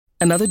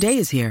Another day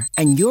is here,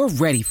 and you're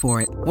ready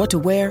for it. What to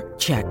wear?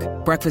 Check.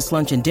 Breakfast,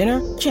 lunch, and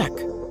dinner? Check.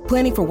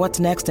 Planning for what's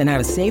next and how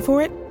to save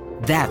for it?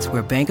 That's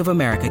where Bank of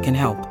America can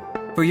help.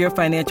 For your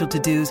financial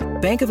to-dos,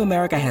 Bank of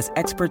America has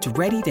experts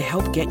ready to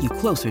help get you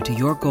closer to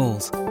your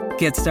goals.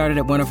 Get started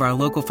at one of our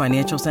local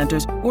financial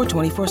centers or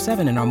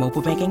 24/7 in our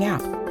mobile banking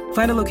app.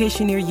 Find a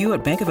location near you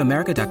at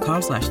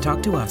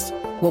bankofamerica.com/talktous.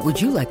 What would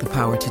you like the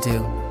power to do?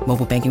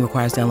 Mobile banking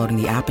requires downloading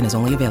the app and is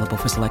only available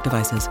for select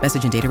devices.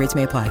 Message and data rates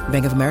may apply.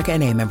 Bank of America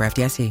N.A., member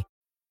FDIC.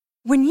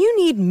 When you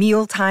need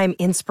mealtime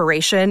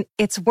inspiration,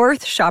 it's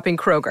worth shopping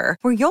Kroger,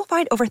 where you'll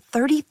find over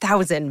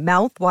 30,000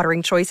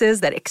 mouth-watering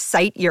choices that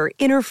excite your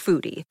inner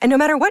foodie. And no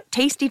matter what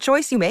tasty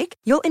choice you make,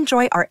 you'll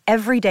enjoy our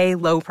everyday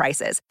low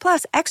prices,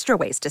 plus extra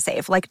ways to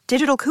save, like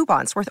digital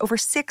coupons worth over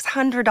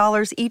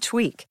 $600 each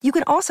week. You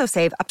can also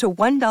save up to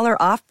 $1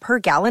 off per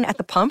gallon at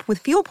the pump with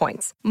fuel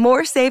points.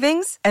 More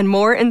savings and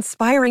more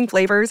inspiring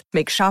flavors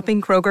make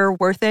shopping Kroger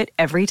worth it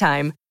every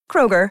time.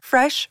 Kroger,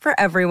 fresh for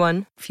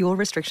everyone. Fuel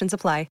restrictions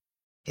apply.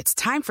 It's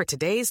time for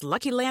today's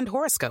Lucky Land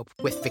horoscope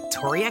with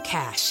Victoria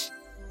Cash.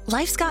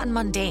 Life's gotten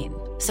mundane,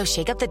 so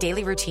shake up the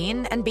daily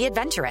routine and be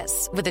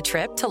adventurous with a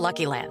trip to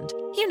Lucky Land.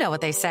 You know what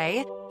they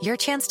say, your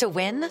chance to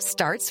win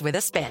starts with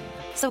a spin.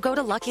 So go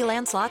to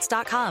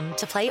LuckyLandSlots.com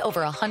to play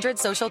over 100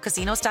 social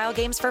casino-style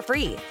games for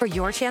free for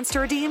your chance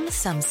to redeem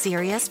some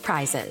serious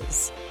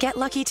prizes. Get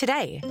lucky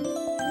today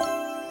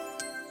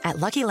at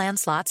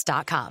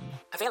LuckyLandSlots.com.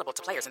 Available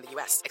to players in the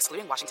U.S.,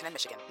 excluding Washington and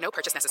Michigan. No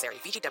purchase necessary.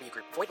 VGW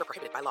Group. Void where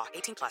prohibited by law.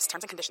 18+.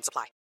 Terms and conditions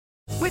apply.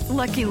 With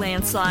Lucky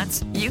Land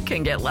Slots, you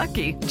can get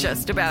lucky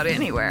just about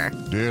anywhere.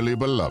 Dearly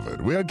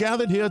beloved, we are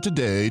gathered here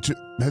today to...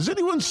 Has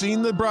anyone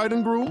seen the bride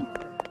and groom?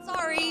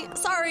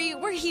 Sorry,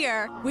 we're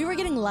here. We were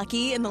getting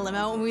lucky in the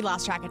limo and we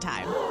lost track of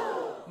time.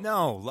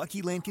 No,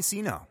 Lucky Land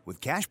Casino,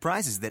 with cash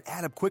prizes that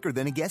add up quicker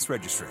than a guest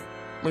registry.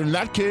 In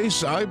that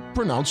case, I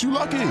pronounce you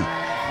lucky.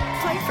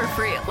 Play for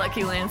free at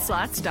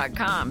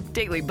LuckyLandSlots.com.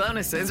 Daily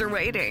bonuses are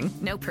waiting.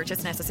 No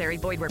purchase necessary.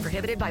 Void where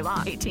prohibited by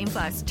law.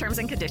 18+. Terms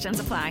and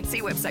conditions apply.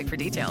 See website for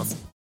details.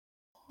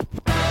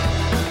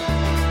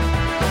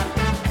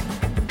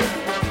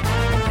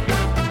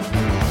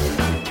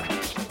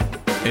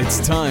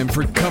 It's time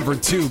for Cover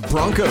 2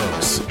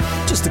 Broncos.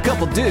 Just a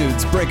couple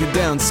dudes breaking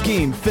down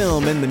scheme,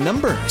 film, and the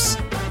numbers.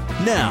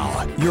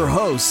 Now, your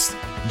hosts,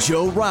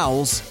 Joe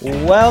Rowles.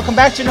 Welcome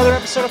back to another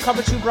episode of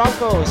Cover 2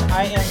 Broncos.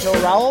 I am Joe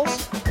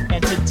Rowles,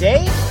 and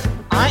today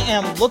I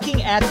am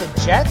looking at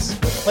the Jets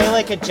with Play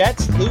Like a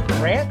Jets, Luke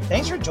Grant.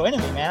 Thanks for joining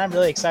me, man. I'm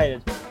really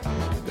excited.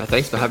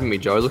 Thanks for having me,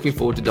 Joe. Looking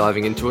forward to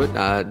diving into it.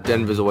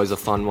 Denver's always a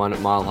fun one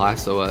at Mile High,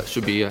 so it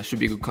should be a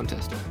good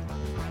contest.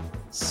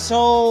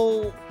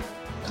 So,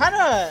 kind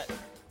of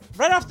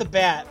right off the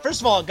bat, first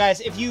of all,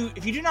 guys, if you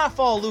do not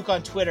follow Luke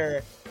on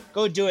Twitter,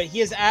 go do it.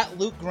 He is at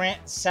Luke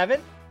Grant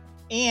 7.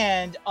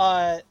 And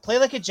Play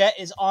Like a Jet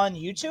is on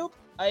YouTube.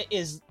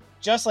 Is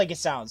just like it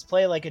sounds.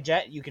 Play Like a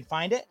Jet. You can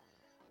find it.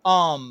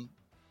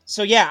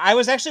 So yeah, I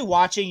was actually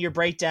watching your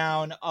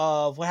breakdown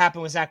of what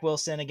happened with Zach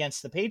Wilson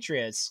against the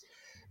Patriots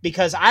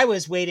because I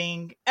was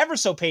waiting ever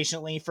so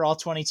patiently for all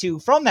 22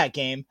 from that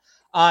game.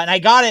 And I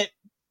got it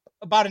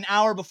about an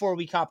hour before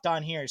we hopped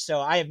on here. So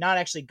I have not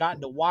actually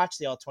gotten to watch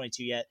the all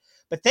 22 yet.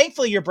 But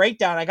thankfully your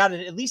breakdown, I got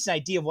at least an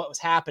idea of what was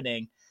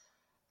happening.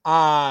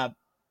 How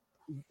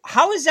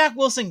has Zach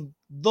Wilson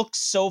looked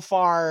so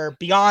far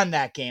beyond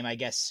that game, I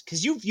guess?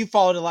 Because you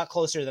followed it a lot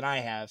closer than I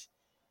have.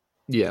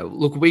 Yeah,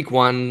 look, week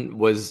one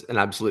was an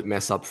absolute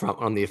mess up front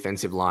on the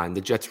offensive line.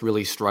 The Jets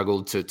really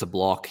struggled to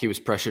block. He was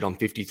pressured on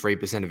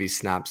 53% of his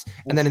snaps.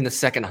 And then in the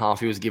second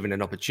half, he was given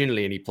an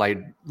opportunity and he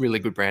played really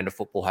good brand of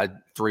football, had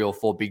 3 or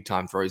 4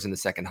 big-time throws in the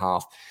second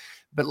half.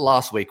 But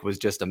last week was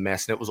just a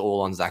mess, and it was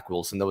all on Zach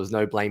Wilson. There was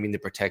no blaming the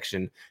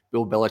protection.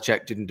 Bill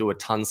Belichick didn't do a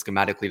ton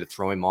schematically to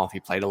throw him off. He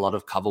played a lot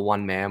of cover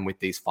one man with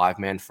these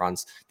 5-man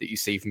fronts that you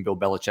see from Bill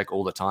Belichick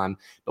all the time.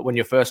 But when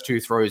your first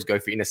 2 throws go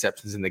for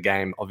interceptions in the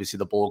game, obviously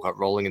the ball got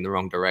rolling in the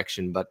wrong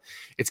direction. But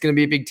it's going to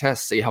be a big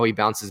test, see how he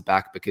bounces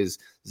back, because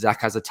Zach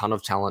has a ton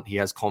of talent. He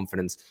has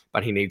confidence,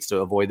 but he needs to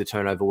avoid the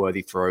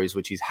turnover-worthy throws,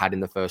 which he's had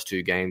in the first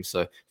 2 games.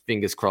 So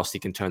fingers crossed he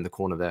can turn the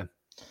corner there.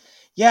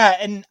 Yeah,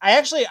 and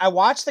I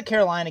watched the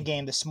Carolina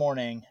game this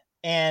morning,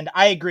 and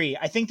I agree.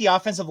 I think the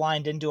offensive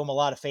line didn't do him a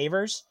lot of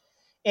favors.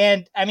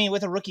 And, I mean,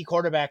 with a rookie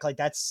quarterback, like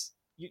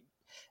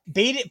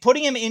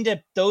putting him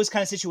into those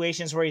kind of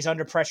situations where he's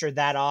under pressure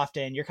that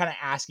often, you're kind of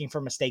asking for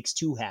mistakes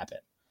to happen.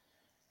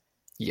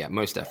 Yeah,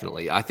 most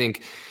definitely. I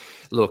think,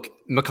 look,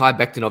 Mekhi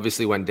Becton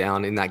obviously went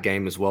down in that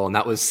game as well, and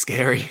that was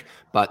scary.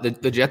 But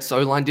the Jets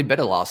O-line did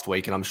better last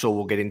week, and I'm sure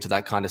we'll get into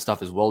that kind of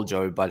stuff as well,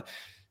 Joe. But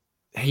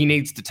he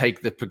needs to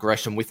take the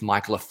progression with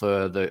Mike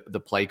LaFleur, the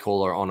play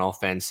caller on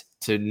offense,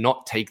 to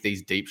not take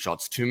these deep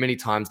shots. Too many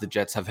times the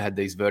Jets have had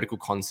these vertical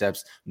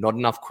concepts, not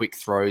enough quick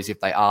throws.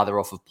 If they are, they're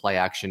off of play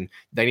action.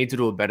 They need to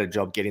do a better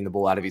job getting the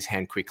ball out of his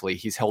hand quickly.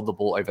 He's held the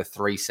ball over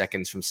 3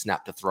 seconds from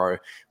snap to throw,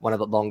 one of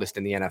the longest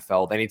in the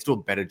NFL. They need to do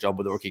a better job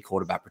with the rookie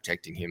quarterback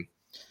protecting him.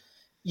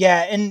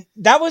 Yeah, and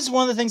that was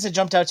one of the things that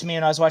jumped out to me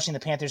when I was watching the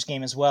Panthers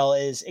game as well,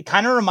 is it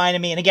kind of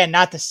reminded me, and again,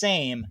 not the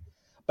same,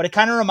 but it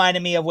kind of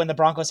reminded me of when the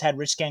Broncos had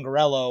Rich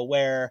Scangarello,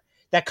 where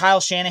that Kyle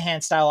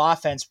Shanahan style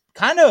offense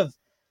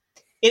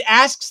it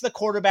asks the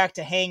quarterback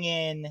to hang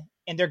in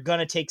and they're going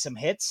to take some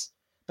hits,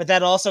 but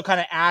that also kind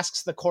of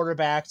asks the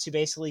quarterback to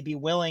basically be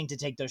willing to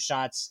take those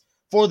shots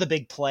for the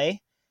big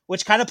play,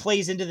 which kind of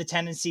plays into the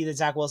tendency that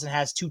Zach Wilson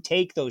has to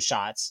take those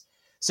shots.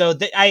 So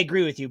I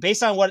agree with you.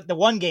 Based on what the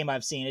one game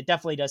I've seen, it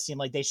definitely does seem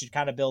like they should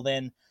kind of build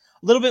in a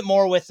little bit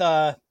more with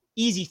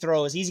easy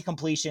throws, easy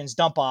completions,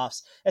 dump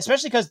offs,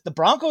 especially because the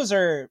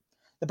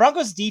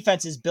Broncos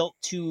defense is built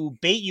to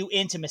bait you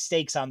into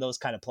mistakes on those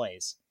kind of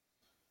plays.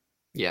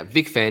 Yeah,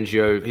 Vic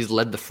Fangio, he's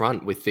led the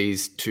front with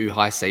these two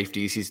high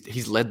safeties.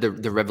 He's led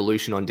the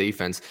revolution on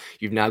defense.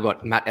 You've now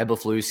got Matt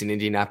Eberflus in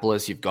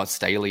Indianapolis. You've got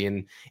Staley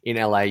in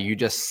LA. You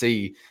just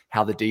see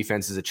how the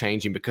defenses are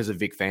changing because of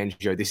Vic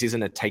Fangio. This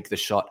isn't a take the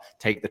shot,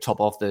 take the top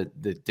off the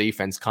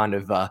defense kind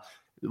of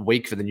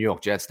week for the New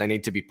York Jets. They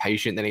need to be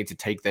patient. They need to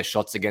take their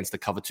shots against the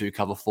cover 2,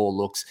 cover 4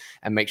 looks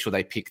and make sure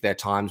they pick their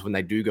times when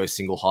they do go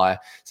single high.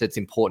 So it's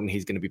important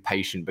he's going to be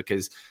patient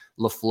because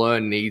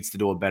LaFleur needs to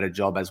do a better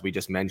job, as we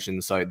just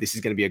mentioned. So this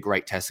is going to be a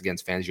great test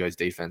against Fangio's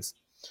defense.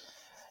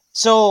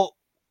 So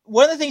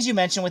one of the things you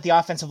mentioned with the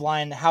offensive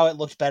line, how it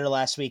looked better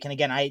last week, and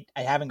again, I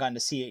haven't gotten to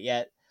see it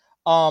yet,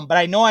 but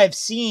I know I've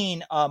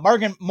seen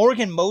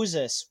Morgan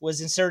Moses was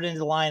inserted into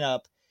the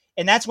lineup,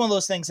 and that's one of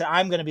those things that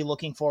I'm going to be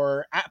looking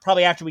for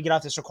probably after we get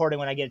off this recording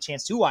when I get a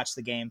chance to watch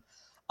the game,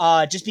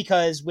 just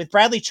because with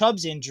Bradley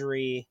Chubb's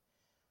injury,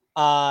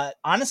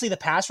 honestly, the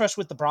pass rush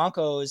with the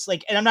Broncos,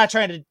 and I'm not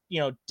trying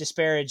to,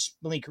 disparage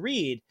Malik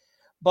Reed,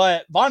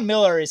 but Von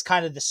Miller is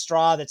kind of the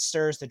straw that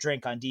stirs the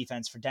drink on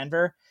defense for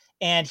Denver.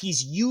 And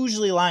he's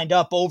usually lined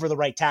up over the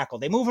right tackle.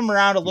 They move him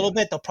around a little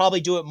bit. They'll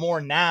probably do it more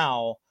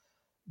now,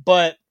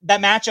 but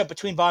that matchup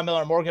between Von Miller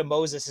and Morgan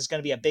Moses is going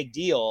to be a big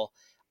deal.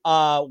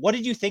 What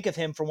did you think of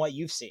him from what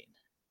you've seen?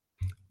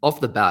 Off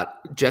the bat,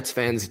 Jets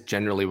fans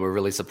generally were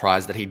really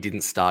surprised that he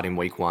didn't start in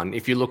week 1.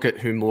 If you look at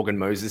who Morgan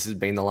Moses has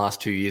been the last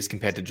 2 years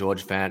compared to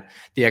George Fant,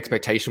 the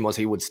expectation was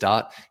he would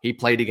start. He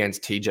played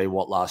against TJ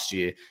Watt last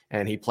year,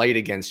 and he played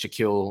against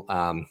Shaquille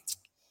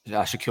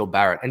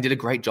Barrett and did a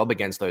great job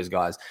against those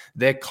guys.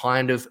 They're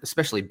kind of,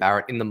 especially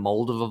Barrett, in the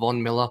mold of a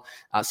Von Miller.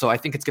 So I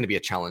think it's going to be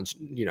a challenge.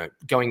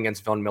 Going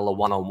against Von Miller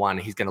one-on-one,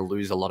 he's going to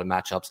lose a lot of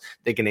matchups.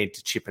 They're going to need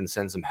to chip and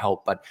send some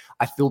help. But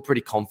I feel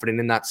pretty confident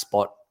in that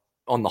spot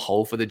on the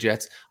whole for the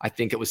Jets. I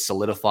think it was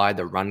solidified.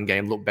 The run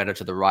game looked better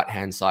to the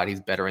right-hand side. He's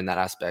better in that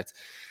aspect.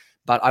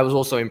 But I was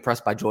also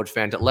impressed by George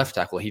Fant at left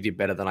tackle. He did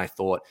better than I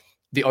thought.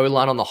 The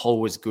O-line on the whole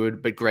was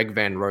good, but Greg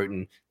Van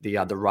Roten, the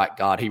right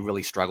guard, he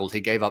really struggled.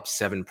 He gave up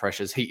 7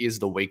 pressures. He is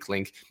the weak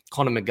link.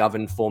 Connor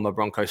McGovern, former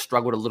Bronco,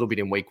 struggled a little bit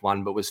in week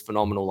 1, but was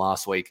phenomenal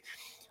last week.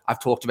 I've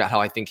talked about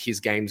how I think his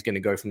game's going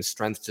to go from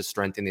strength to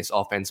strength in this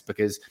offense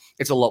because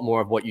it's a lot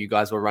more of what you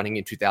guys were running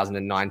in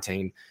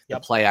 2019. The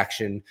play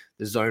action,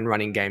 the zone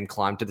running game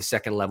climbed to the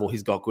second level.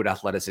 He's got good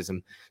athleticism.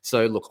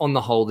 So look, on the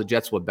whole, the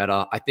Jets were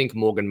better. I think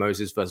Morgan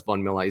Moses versus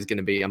Von Miller is going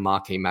to be a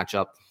marquee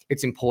matchup.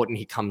 It's important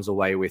he comes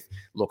away with,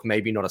 look,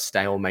 maybe not a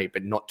stalemate,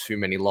 but not too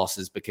many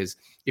losses, because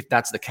if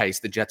that's the case,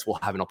 the Jets will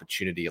have an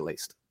opportunity at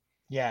least.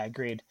 Yeah,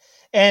 agreed.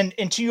 And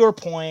to your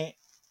point,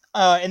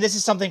 and this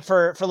is something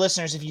for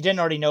listeners, if you didn't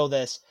already know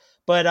this,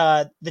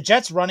 but the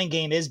Jets running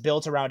game is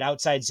built around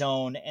outside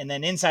zone, and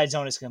then inside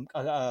zone is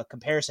a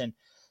comparison.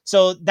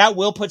 So that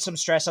will put some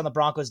stress on the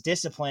Broncos'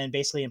 discipline,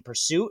 basically in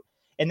pursuit.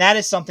 And that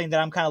is something that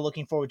I'm kind of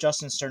looking for with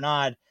Justin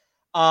Strnad.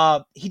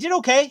 He did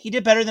okay. He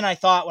did better than I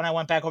thought when I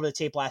went back over the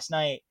tape last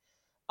night.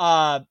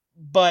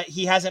 But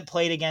he hasn't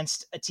played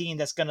against a team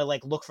that's going to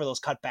look for those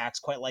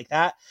cutbacks quite like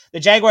that. The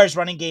Jaguars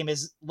running game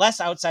is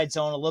less outside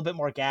zone, a little bit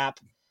more gap.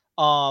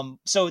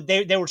 So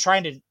they were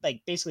trying to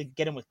basically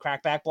get him with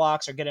crackback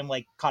blocks or get him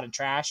caught in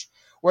trash.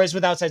 Whereas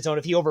with outside zone,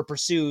 if he over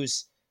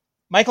pursues,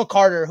 Michael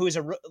Carter, who is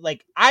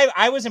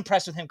I was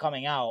impressed with him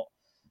coming out.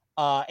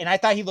 And I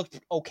thought he looked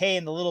okay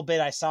in the little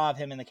bit I saw of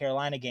him in the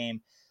Carolina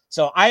game.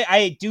 So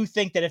I do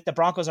think that if the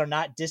Broncos are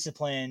not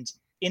disciplined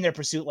in their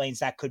pursuit lanes,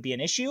 that could be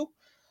an issue.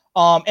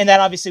 And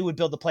that obviously would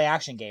build the play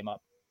action game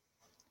up.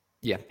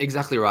 Yeah,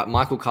 exactly right.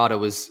 Michael Carter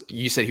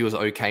you said he was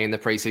okay in the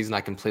preseason.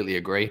 I completely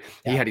agree.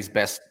 Yeah. He had his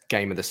best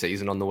game of the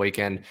season on the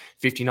weekend.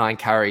 59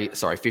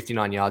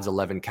 yards,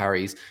 11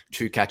 carries,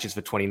 2 catches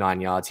for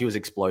 29 yards. He was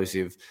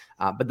explosive.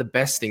 But the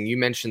best thing, you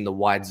mentioned the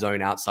wide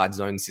zone, outside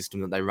zone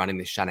system that they run in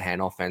this Shanahan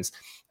offense.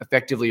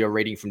 Effectively, you're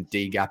reading from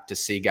D gap to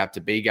C gap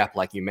to B gap.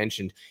 Like you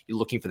mentioned, you're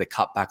looking for the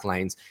cutback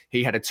lanes.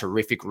 He had a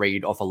terrific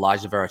read off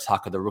Elijah Vera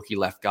Tucker, the rookie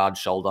left guard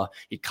shoulder.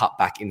 He cut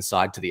back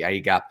inside to the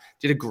A gap.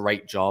 Did a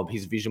great job.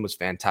 His vision was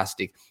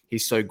fantastic.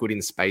 He's so good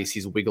in space.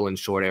 His wiggle and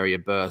short area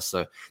burst.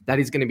 So that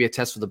is going to be a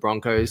test for the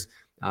Broncos.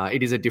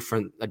 It is a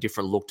different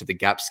look to the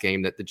gap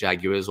scheme that the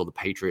Jaguars or the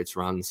Patriots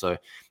run. So,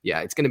 yeah,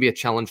 it's going to be a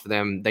challenge for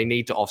them. They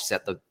need to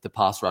offset the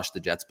pass rush, the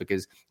Jets,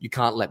 because you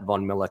can't let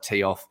Von Miller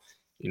tee off,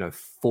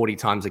 40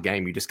 times a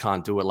game. You just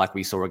can't do it like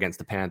we saw against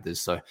the Panthers.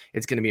 So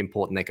it's going to be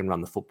important they can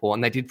run the football.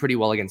 And they did pretty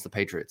well against the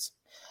Patriots.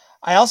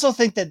 I also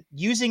think that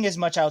using as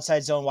much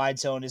outside zone, wide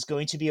zone is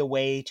going to be a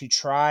way to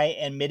try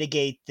and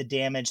mitigate the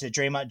damage that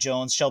Draymond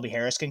Jones, Shelby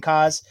Harris can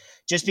cause,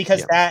 just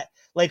because that,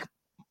 like,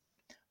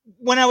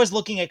 when I was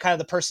looking at kind of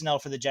the personnel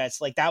for the Jets,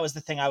 like, that was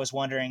the thing I was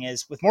wondering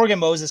is with Morgan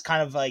Moses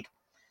kind of like,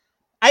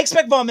 I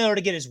expect Von Miller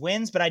to get his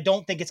wins, but I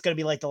don't think it's going to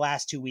be like the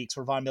last 2 weeks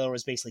where Von Miller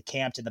was basically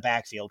camped in the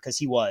backfield, because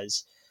he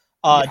was.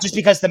 Just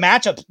because the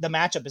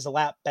matchup is a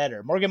lot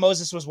better. Morgan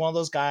Moses was one of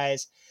those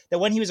guys that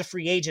when he was a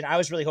free agent, I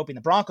was really hoping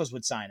the Broncos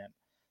would sign him.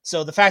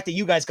 So the fact that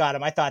you guys got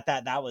him, I thought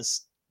that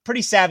was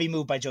pretty savvy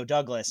move by Joe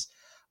Douglas.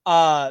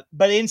 But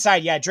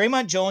inside,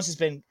 Draymond Jones has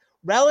been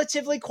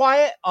relatively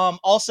quiet.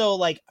 Also,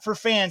 like, for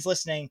fans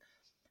listening,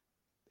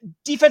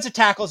 defensive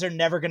tackles are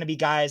never going to be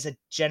guys that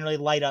generally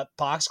light up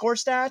box score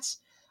stats.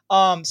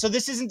 So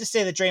this isn't to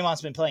say that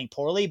Draymond's been playing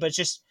poorly, but it's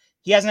just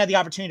he hasn't had the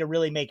opportunity to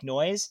really make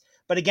noise.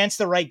 But against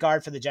the right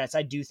guard for the Jets,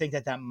 I do think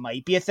that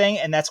might be a thing,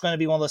 and that's going to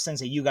be one of those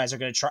things that you guys are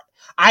going to try.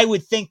 I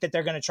would think that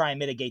they're going to try and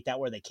mitigate that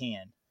where they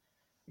can.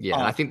 Yeah,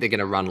 and I think they're going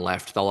to run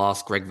left. They'll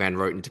ask Greg Van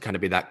Roten to kind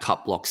of be that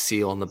cut block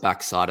seal on the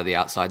backside of the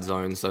outside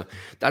zone. So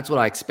that's what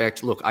I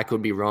expect. Look, I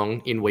could be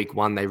wrong. In week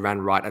 1, they ran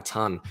right a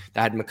ton.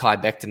 They had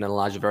Mekhi Becton and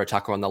Elijah Vera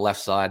Tucker on the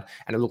left side,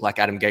 and it looked like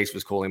Adam Gase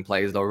was calling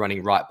plays. They were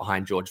running right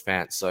behind George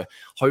Fant. So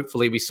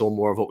hopefully we saw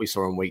more of what we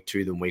saw in week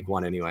 2 than week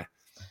 1 anyway.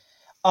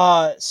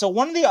 So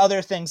one of the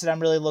other things that I'm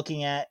really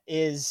looking at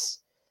is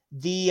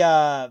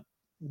the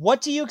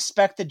what do you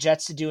expect the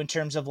Jets to do in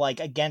terms of like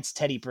against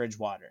Teddy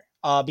Bridgewater?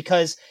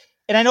 Because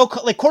and I know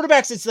like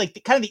quarterbacks, it's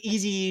like kind of the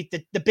easy,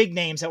 the big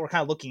names that we're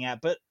kind of looking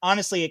at. But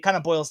honestly, it kind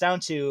of boils down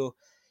to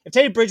if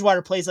Teddy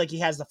Bridgewater plays like he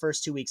has the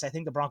first 2 weeks, I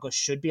think the Broncos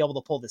should be able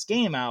to pull this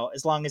game out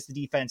as long as the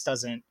defense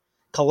doesn't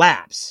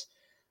collapse.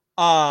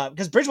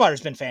 Because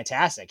Bridgewater's been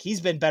fantastic. He's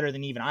been better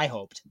than even I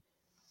hoped.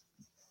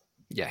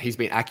 Yeah, he's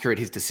been accurate.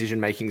 His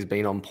decision-making has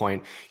been on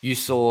point. You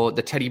saw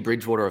the Teddy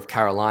Bridgewater of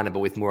Carolina, but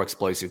with more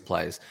explosive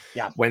plays.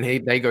 Yeah. When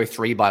they go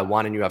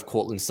 3-by-1 and you have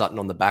Courtland Sutton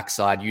on the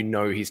backside, you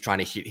know he's trying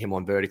to hit him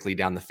on vertically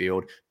down the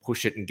field,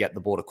 push it and get the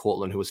ball to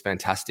Courtland, who was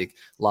fantastic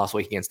last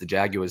week against the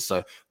Jaguars.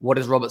 So what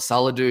does Robert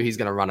Saleh do? He's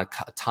going to run a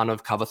ton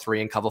of cover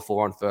 3 and cover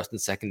 4 on first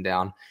and second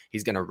down.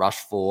 He's going to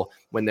rush 4.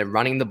 When they're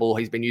running the ball,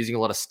 he's been using a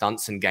lot of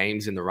stunts and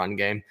games in the run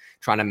game,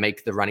 trying to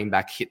make the running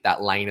back hit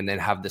that lane and then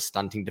have the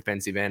stunting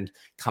defensive end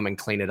come and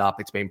clean it up.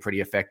 It's been pretty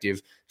effective.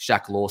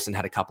 Shaq Lawson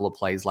had a couple of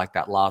plays like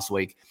that last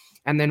week.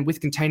 And then with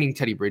containing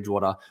Teddy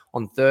Bridgewater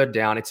on third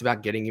down, it's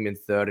about getting him in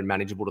third and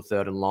manageable to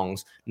third and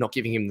longs, not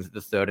giving him the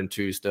 3rd and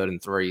 2s, 3rd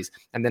and 3s.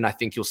 And then I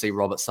think you'll see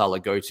Robert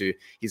Saleh go to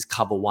his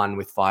cover 1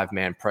 with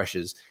 5-man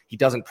pressures. He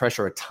doesn't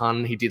pressure a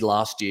ton. He did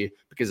last year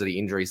because of the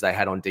injuries they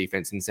had on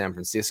defense in San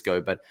Francisco.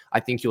 But I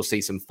think you'll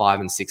see some 5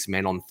 and 6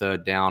 men on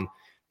third down.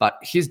 But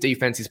his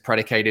defense is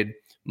predicated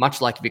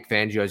much like Vic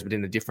Fangio's, but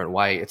in a different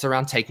way. It's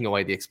around taking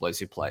away the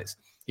explosive plays.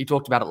 He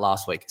talked about it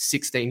last week,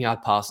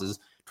 16-yard passes,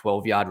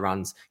 12-yard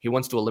runs. He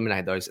wants to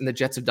eliminate those, and the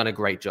Jets have done a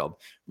great job.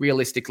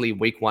 Realistically,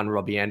 week 1,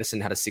 Robbie Anderson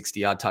had a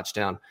 60-yard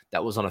touchdown.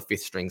 That was on a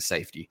 5th-string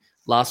safety.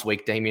 Last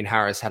week, Damian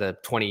Harris had a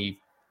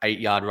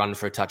 28-yard run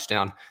for a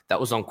touchdown. That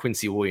was on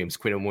Quincy Williams,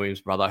 Quinnen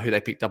Williams' brother, who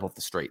they picked up off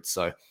the street.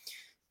 So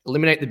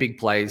eliminate the big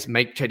plays,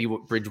 make Teddy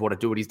Bridgewater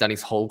do what he's done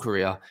his whole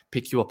career,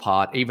 pick you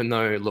apart, even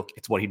though, look,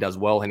 it's what he does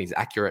well and he's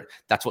accurate.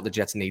 That's what the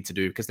Jets need to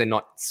do because they're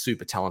not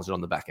super talented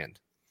on the back end.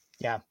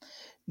 Yeah.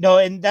 No,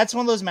 and that's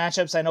one of those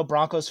matchups I know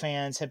Broncos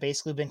fans have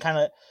basically been kind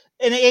of,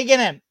 and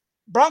again,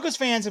 Broncos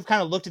fans have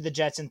kind of looked at the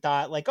Jets and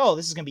thought like, oh,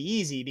 this is going to be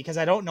easy because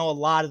I don't know a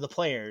lot of the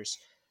players.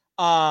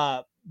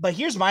 But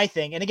here's my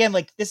thing. And again,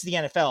 like this is the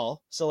NFL.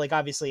 So like,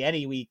 obviously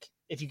any week,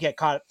 if you get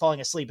caught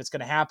falling asleep, it's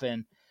going to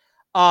happen.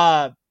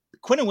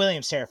 Quinnen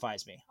Williams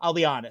terrifies me. I'll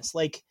be honest.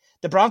 Like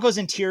the Broncos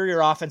interior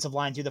offensive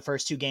line through the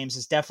first 2 games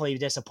has definitely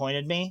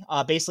disappointed me,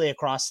 basically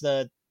across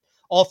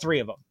all 3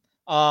 of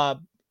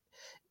them.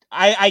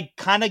 I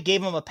kind of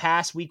gave him a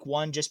pass week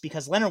 1 just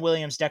because Leonard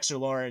Williams, Dexter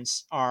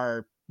Lawrence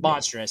are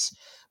monstrous,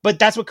 but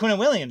that's what Quinnen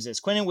Williams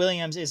is. Quinnen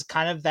Williams is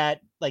kind of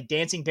that like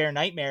dancing bear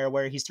nightmare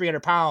where he's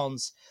 300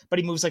 pounds, but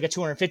he moves like a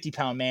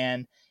 250-pound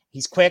man.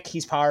 He's quick.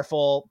 He's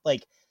powerful.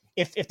 Like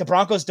if the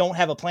Broncos don't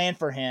have a plan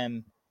for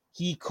him,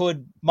 he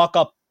could muck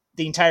up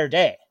the entire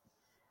day.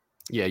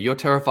 Yeah, you're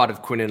terrified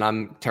of Quinnen.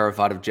 I'm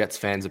terrified of Jets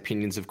fans'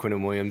 opinions of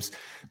Quinnen Williams.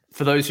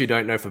 For those who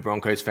don't know, for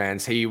Broncos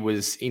fans, he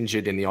was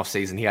injured in the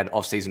offseason. He had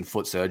off-season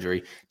foot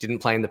surgery, didn't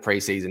play in the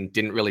preseason,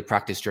 didn't really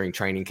practice during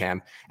training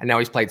camp, and now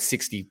he's played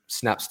 60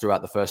 snaps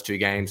throughout the first 2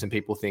 games, and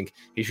people think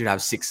he should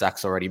have 6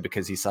 sacks already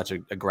because he's such a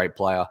great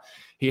player.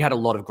 He had a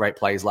lot of great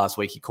plays last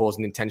week. He caused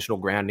an intentional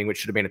grounding, which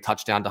should have been a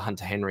touchdown to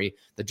Hunter Henry.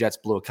 The Jets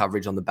blew a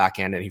coverage on the back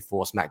end, and he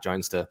forced Mac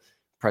Jones to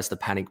press the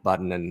panic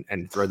button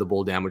and throw the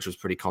ball down, which was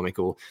pretty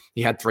comical.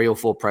 He had 3 or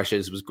 4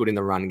 pressures, was good in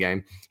the run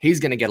game. He's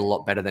going to get a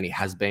lot better than he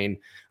has been.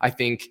 I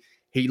think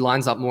He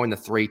lines up more in the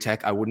 3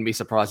 tech. I wouldn't be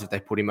surprised if they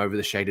put him over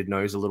the shaded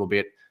nose a little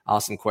bit,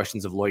 ask some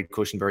questions of Lloyd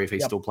Cushenberry if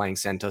he's still playing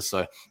center.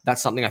 So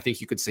that's something I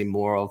think you could see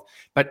more of.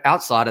 But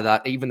outside of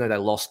that, even though they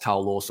lost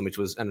Carl Lawson, which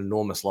was an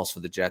enormous loss for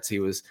the Jets, he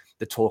was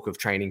the talk of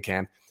training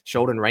camp.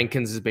 Sheldon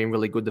Rankins has been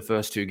really good the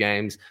first 2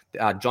 games.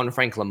 John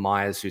Franklin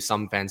Myers, who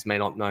some fans may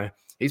not know,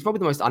 he's probably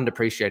the most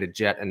underappreciated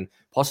Jet and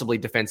possibly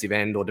defensive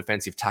end or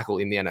defensive tackle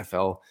in the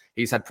NFL.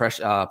 He's had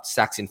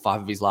sacks in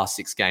 5 of his last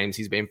 6 games.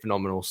 He's been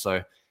phenomenal.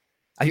 So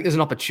I think there's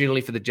an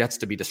opportunity for the Jets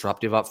to be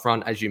disruptive up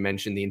front. As you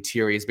mentioned, the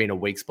interior has been a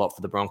weak spot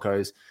for the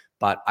Broncos,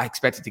 but I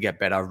expect it to get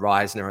better.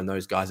 Reisner and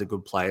those guys are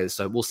good players,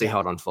 so we'll see how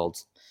it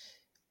unfolds.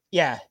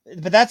 Yeah,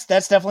 but that's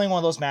definitely one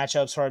of those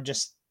matchups where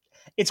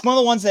it's one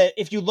of the ones that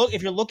if you're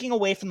looking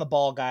away from the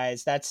ball,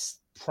 guys, that's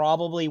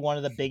probably one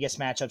of the biggest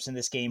matchups in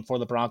this game for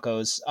the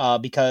Broncos,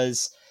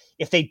 because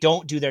if they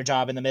don't do their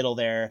job in the middle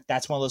there,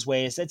 that's one of those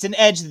ways. It's an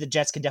edge that the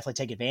Jets can definitely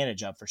take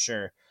advantage of for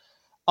sure.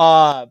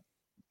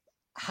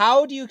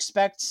 How do you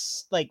expect,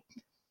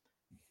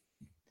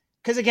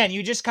 because again,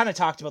 you just kind of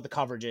talked about the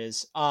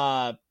coverages.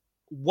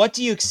 What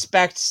do you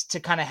expect to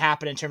kind of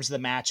happen in terms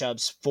of the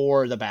matchups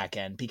for the back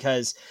end?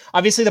 Because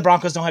obviously the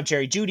Broncos don't have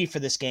Jerry Jeudy for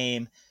this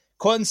game.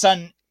 Courtland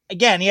Sutton,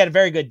 again, he had a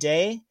very good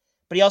day,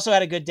 but he also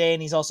had a good day,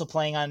 and he's also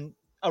playing on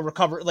a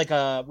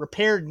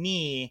repaired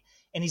knee,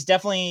 and he's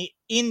definitely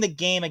in the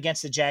game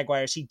against the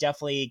Jaguars. He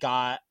definitely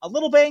got a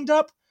little banged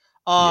up.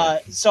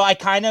 So I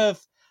kind of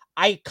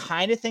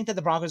think that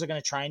the Broncos are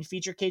going to try and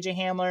feature KJ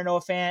Hamler,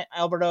 Noah Fant,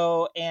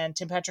 Alberto, and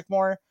Tim Patrick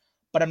Moore,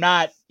 but I'm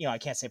not, I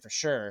can't say for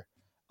sure.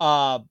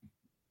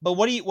 But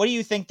what do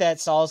you think that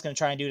Saul is going to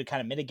try and do to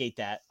kind of mitigate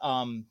that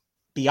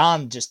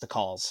beyond just the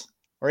calls?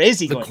 Or is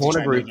he going to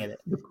try and mitigate it?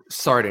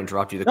 Sorry to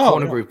interrupt you. The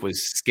corner group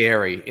was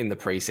scary in the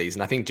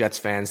preseason. I think Jets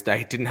fans,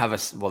 they didn't have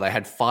they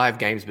had 5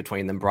 games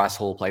between them. Bryce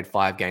Hall played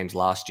 5 games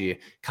last year,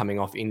 coming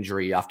off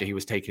injury after he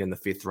was taken in the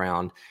 5th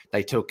round.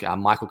 They took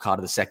Michael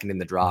Carter the second in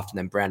the draft, and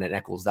then Brandon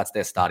Eccles. That's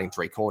their starting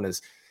 3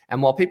 corners.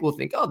 And while people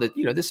think,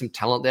 there's some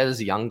talent there,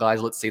 there's young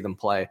guys, let's see them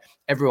play.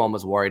 Everyone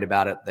was worried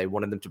about it. They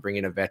wanted them to bring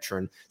in a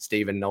veteran,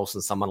 Steven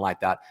Nelson, someone like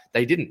that.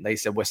 They didn't. They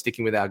said, we're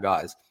sticking with our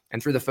guys.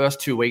 And through the first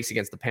 2 weeks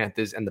against the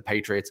Panthers and the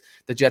Patriots,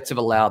 the Jets have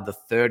allowed the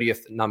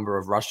 30th number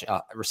of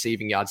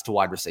receiving yards to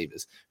wide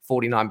receivers.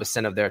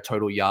 49% of their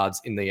total yards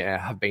in the air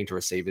have been to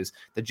receivers.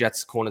 The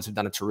Jets corners have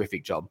done a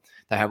terrific job.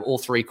 They have all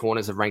 3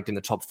 corners have ranked in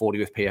the top 40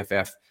 with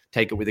PFF.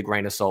 Take it with a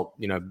grain of salt,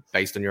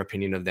 based on your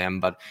opinion of them.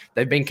 But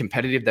they've been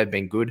competitive. They've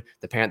been good.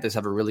 The Panthers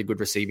have a really good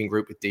receiving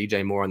group with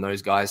DJ Moore and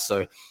those guys.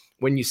 So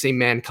when you see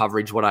man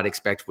coverage, what I'd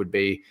expect would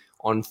be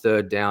on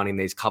 3rd down in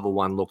these cover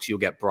 1 looks, you'll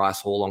get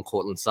Bryce Hall on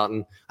Courtland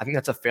Sutton. I think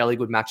that's a fairly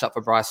good matchup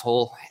for Bryce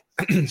Hall.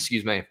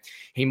 Excuse me.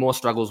 He more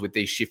struggles with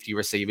these shifty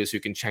receivers who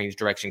can change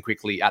direction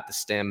quickly at the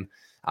stem.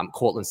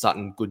 Courtland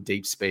Sutton, good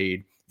deep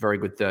speed, very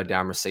good 3rd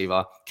down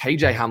receiver.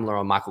 KJ Hamler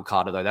or Michael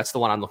Carter, though, that's the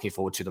one I'm looking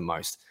forward to the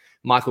most.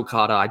 Michael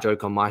Carter, I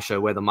joke on my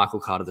show, we're the Michael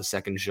Carter the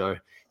second show.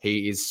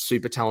 He is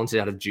super talented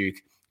out of Duke,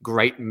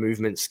 great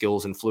movement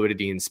skills and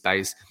fluidity in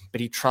space,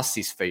 but he trusts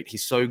his feet.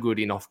 He's so good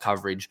in off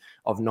coverage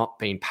of not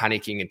being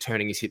panicking and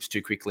turning his hips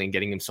too quickly and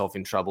getting himself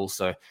in trouble.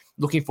 So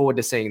looking forward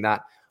to seeing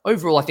that.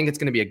 Overall, I think it's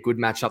going to be a good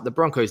matchup. The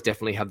Broncos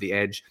definitely have the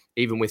edge,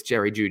 even with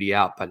Jerry Jeudy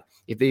out. But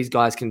if these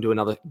guys can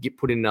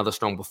put in another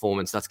strong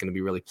performance, that's going to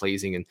be really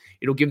pleasing, and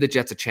it'll give the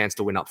Jets a chance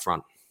to win up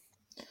front.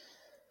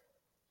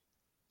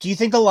 Do you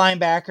think the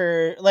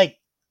linebacker,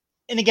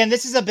 and again,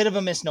 this is a bit of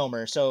a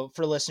misnomer. So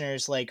for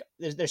listeners,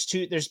 there's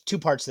two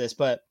parts to this,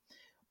 but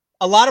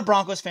a lot of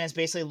Broncos fans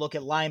basically look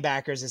at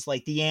linebackers as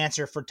the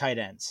answer for tight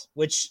ends,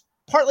 which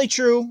partly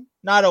true,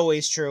 not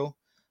always true.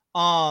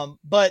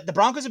 But the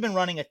Broncos have been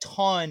running a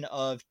ton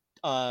of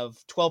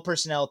 12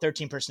 personnel,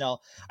 13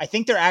 personnel. I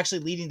think they're actually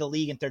leading the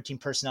league in 13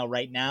 personnel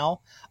right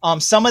now.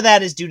 Some of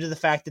that is due to the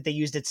fact that they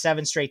used it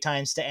 7 straight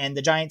times to end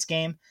the Giants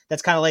game.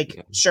 That's kind of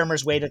like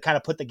Shermer's way to kind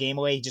of put the game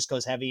away. He just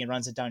goes heavy and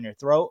runs it down your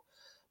throat.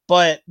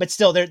 But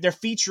still, they're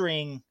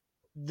featuring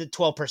the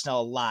 12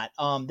 personnel a lot.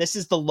 This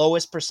is the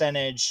lowest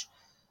percentage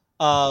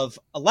of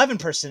 11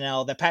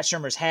 personnel that Pat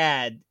Shermer's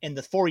had in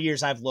the 4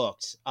 years I've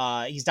looked.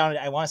 He's down,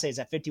 I want to say it's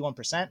at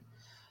 51%.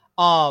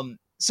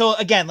 So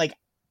again,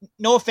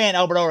 Noah Fant,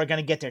 Alberto are going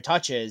to get their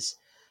touches.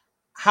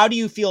 How do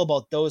you feel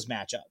about those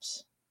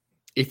matchups?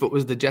 If it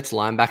was the Jets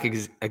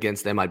linebackers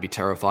against them, I'd be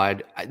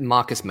terrified.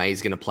 Marcus May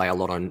is going to play a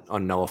lot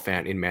on Noah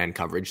Fant in man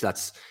coverage.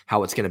 That's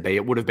how it's going to be.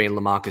 It would have been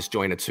LaMarcus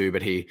Joyner too,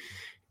 but he,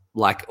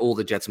 like all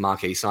the Jets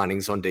marquee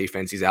signings on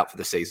defense, he's out for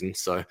the season.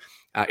 So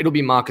it'll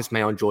be Marcus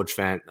May on Noah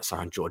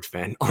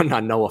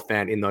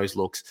Fant in those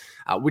looks,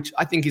 which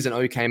I think is an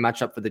okay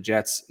matchup for the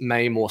Jets.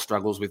 May more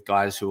struggles with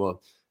guys who are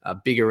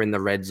bigger in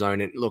the red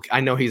zone. And look, I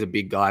know he's a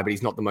big guy, but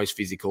he's not the most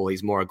physical.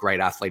 He's more a great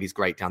athlete. He's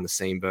great down the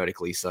seam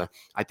vertically. So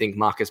I think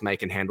Marcus May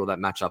can handle that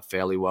matchup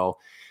fairly well.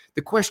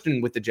 The question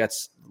with the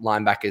Jets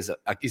linebackers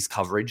is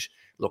coverage.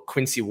 Look,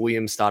 Quincy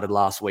Williams started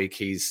last week.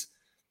 He's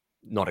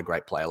not a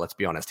great player, let's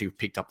be honest. He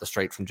picked up the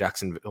straight from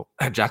Jacksonville.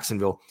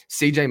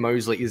 CJ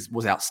Mosley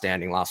was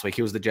outstanding last week.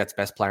 He was the Jets'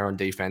 best player on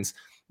defense.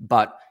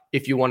 But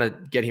if you want to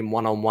get him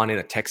one-on-one in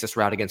a Texas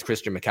route against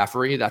Christian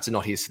McCaffrey, that's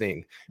not his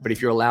thing. But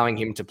if you're allowing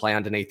him to play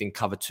underneath in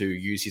cover 2,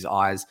 use his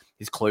eyes,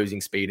 his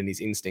closing speed, and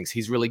his instincts,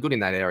 he's really good in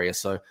that area.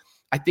 So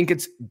I think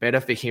it's better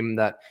for him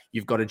that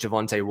you've got a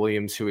Javonte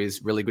Williams who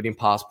is really good in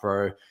pass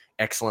pro,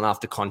 excellent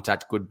after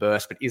contact, good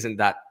burst, but isn't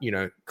that,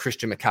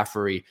 Christian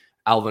McCaffrey,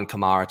 Alvin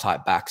Kamara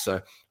type back.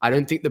 So I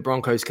don't think the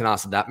Broncos can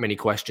ask that many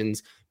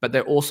questions, but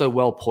they're also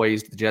well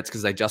poised, the Jets,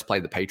 because they just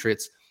played the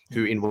Patriots,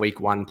 who in week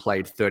 1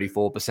 played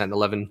 34%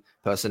 11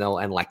 personnel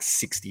and like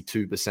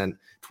 62%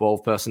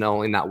 12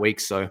 personnel in that week.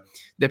 So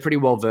they're pretty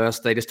well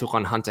versed. They just took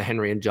on Hunter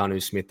Henry and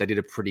Jonnu Smith. They did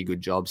a pretty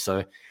good job.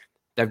 So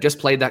they've just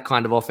played that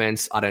kind of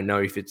offense. I don't know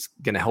if it's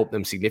going to help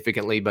them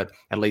significantly, but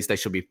at least they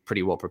should be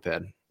pretty well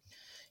prepared.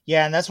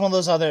 Yeah, and that's one of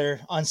those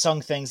other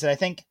unsung things that I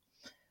think,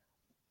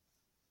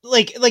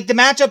 like the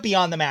matchup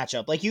beyond the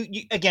matchup. Like you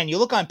again, you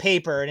look on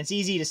paper and it's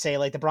easy to say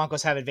like the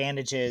Broncos have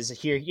advantages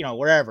here,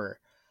 wherever.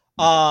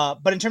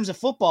 But in terms of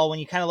football, when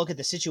you kind of look at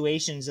the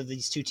situations of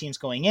these two teams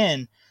going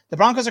in, the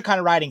Broncos are kind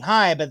of riding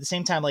high, but at the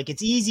same time, like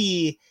it's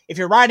easy if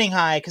you're riding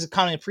high because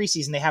counting the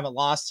preseason, they haven't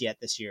lost yet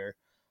this year.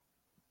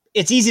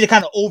 It's easy to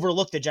kind of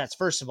overlook the Jets,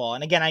 first of all.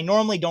 And again, I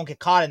normally don't get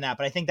caught in that,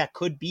 but I think that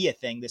could be a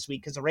thing this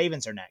week because the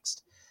Ravens are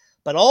next.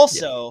 But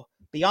also,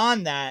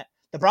 beyond that,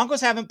 the Broncos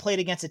haven't played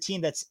against a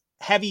team that's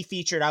heavy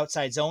featured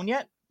outside zone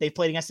yet. They've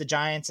played against the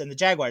Giants and the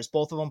Jaguars.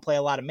 Both of them play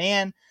a lot of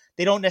man.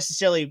 They don't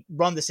necessarily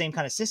run the same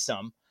kind of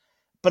system.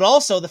 But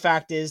also the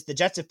fact is the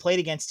Jets have played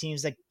against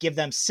teams that give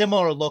them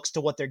similar looks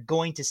to what they're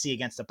going to see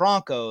against the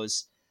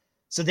Broncos.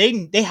 So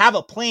they have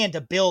a plan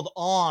to build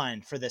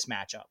on for this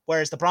matchup,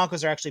 whereas the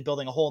Broncos are actually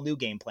building a whole new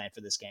game plan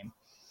for this game.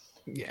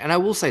 Yeah, and I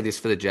will say this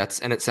for the Jets,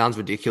 and it sounds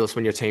ridiculous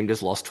when your team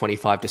just lost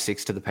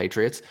 25-6 to the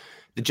Patriots.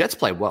 The Jets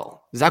played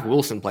well. Zach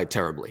Wilson played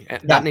terribly.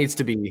 And that needs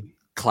to be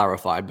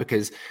clarified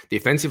because the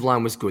offensive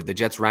line was good. The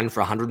Jets ran for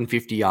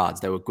 150 yards.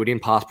 They were good in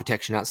pass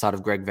protection outside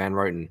of Greg Van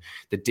Roten.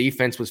 The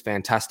defense was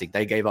fantastic.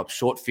 They gave up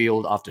short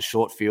field after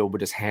short field, were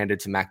just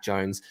handed to Mac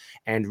Jones.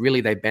 And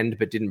really they bend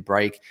but didn't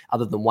break,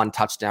 other than one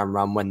touchdown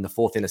run when the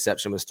 4th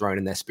interception was thrown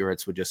and their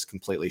spirits were just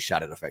completely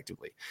shattered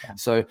effectively. Yeah.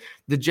 So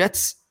the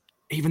Jets,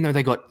 even though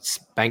they got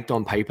spanked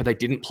on paper, they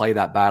didn't play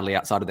that badly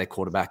outside of their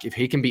quarterback. If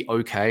he can be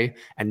okay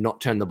and not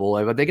turn the ball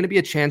over, they're going to be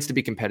a chance to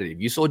be competitive.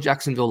 You saw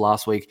Jacksonville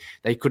last week.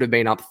 They could have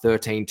been up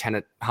 13-10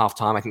 at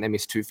halftime. I think they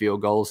missed 2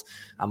 field goals.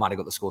 I might have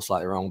got the score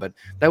slightly wrong, but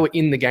they were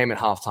in the game at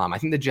halftime. I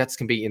think the Jets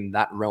can be in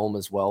that realm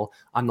as well.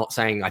 I'm not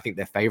saying I think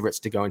they're favorites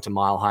to go into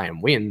Mile High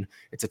and win.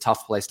 It's a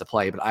tough place to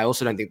play, but I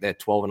also don't think they're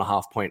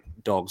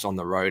 12.5-point dogs on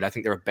the road. I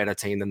think they're a better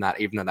team than that,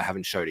 even though they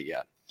haven't showed it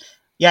yet.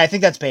 Yeah, I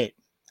think that's bait.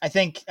 I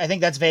think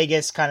that's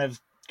Vegas kind of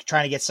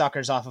trying to get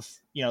suckers off of,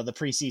 the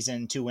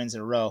preseason 2 wins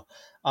in a row.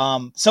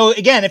 So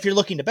again, if you're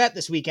looking to bet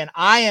this weekend,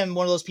 I am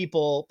one of those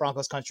people,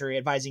 Broncos country,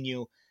 advising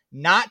you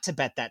not to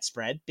bet that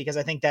spread because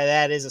I think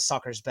that is a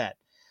sucker's bet.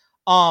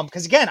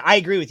 Because again, I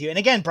agree with you. And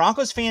again,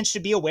 Broncos fans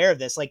should be aware of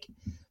this. Like,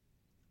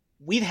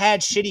 we've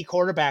had shitty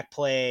quarterback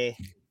play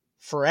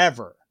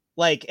forever.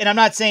 Like, and I'm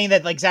not saying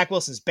that like Zach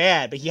Wilson's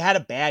bad, but he had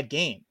a bad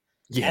game.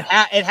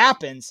 Yeah, it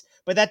happens,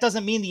 but that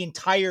doesn't mean the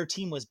entire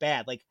team was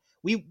bad. Like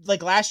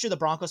last year, the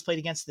Broncos played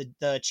against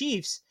the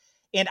Chiefs,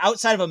 and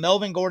outside of a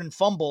Melvin Gordon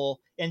fumble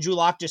and Drew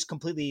Lock just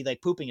completely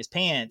like pooping his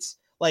pants,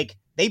 like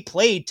they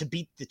played to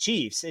beat the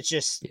Chiefs. It's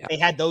just they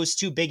had those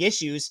 2 big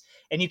issues,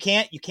 and you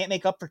can't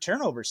make up for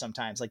turnovers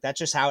sometimes. Like that's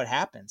just how it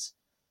happens.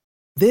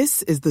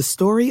 This is the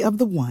story of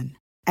the one.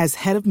 As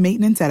head of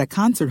maintenance at a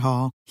concert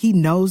hall, he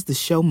knows the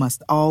show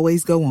must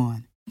always go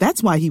on.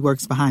 That's why he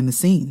works behind the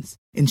scenes,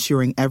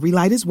 ensuring every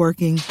light is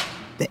working,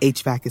 the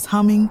HVAC is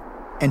humming,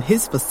 and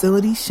his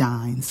facility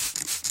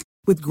shines.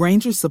 With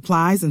Grainger's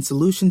supplies and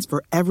solutions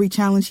for every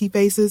challenge he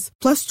faces,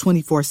 plus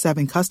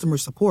 24/7 customer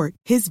support,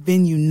 his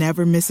venue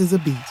never misses a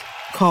beat.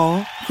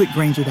 Call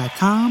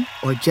quickgrainger.com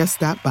or just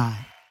stop by.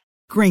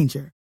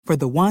 Grainger, for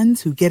the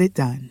ones who get it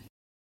done.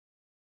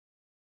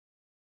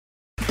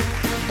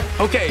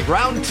 Okay,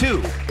 round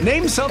 2.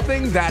 Name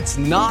something that's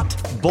not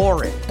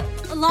boring.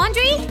 A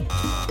laundry?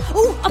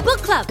 Ooh, a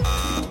book club.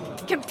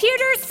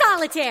 Computer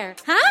solitaire,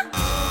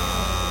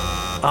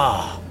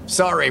 huh?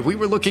 Sorry, we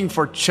were looking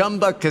for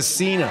Chumba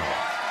Casino.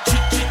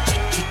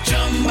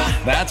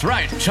 That's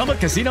right,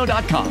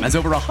 ChumbaCasino.com has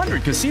over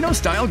 100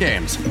 casino-style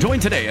games. Join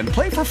today and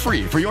play for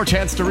free for your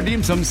chance to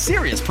redeem some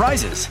serious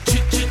prizes.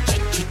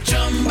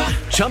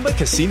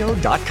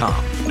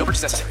 ChumbaCasino.com. No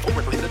purchase necessary. Void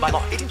where prohibited by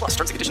law. 18+. Terms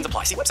and conditions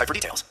apply. See website for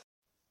details.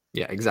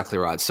 Yeah, exactly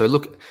right. So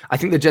look, I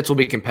think the Jets will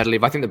be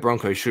competitive. I think the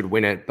Broncos should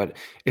win it, but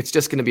it's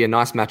just going to be a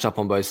nice matchup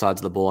on both sides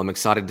of the ball. I'm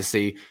excited to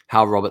see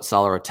how Robert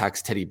Saleh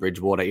attacks Teddy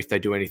Bridgewater, if they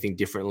do anything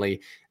differently.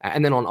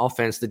 And then on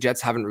offense, the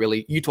Jets haven't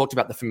really, you talked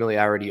about the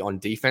familiarity on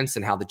defense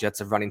and how the Jets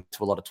have run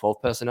into a lot of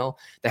 12 personnel.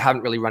 They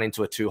haven't really run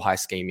into a too high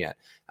scheme yet.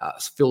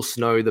 Phil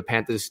Snow, the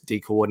Panthers D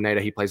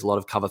coordinator, he plays a lot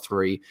of cover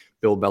 3.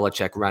 Bill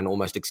Belichick ran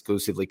almost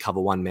exclusively cover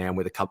 1 man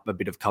with a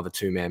bit of cover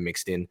 2 man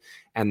mixed in.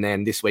 And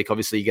then this week,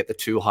 obviously, you get the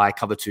 2 high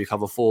cover 2,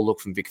 cover 4 look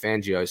from Vic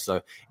Fangio.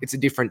 So it's a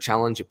different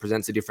challenge. It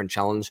presents a different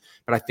challenge,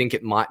 but I think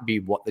it might be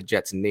what the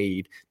Jets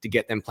need to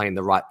get them playing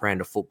the right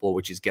brand of football,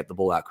 which is get the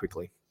ball out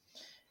quickly.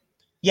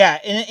 Yeah,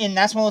 and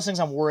that's one of those things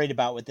I'm worried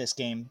about with this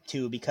game,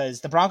 too, because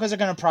the Broncos are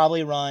going to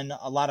probably run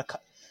a lot of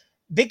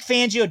Vic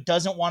Fangio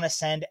doesn't want to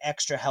send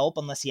extra help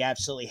unless he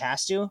absolutely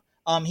has to.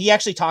 He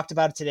actually talked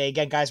about it today.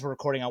 Again, guys, we're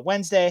recording on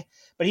Wednesday,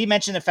 but he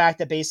mentioned the fact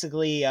that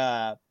basically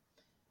a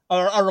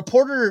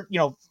reporter,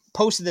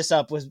 posted this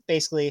up was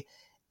basically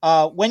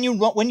when you've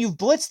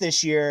blitzed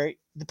this year,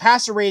 the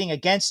passer rating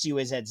against you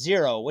is at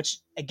 0, which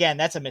again,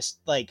 that's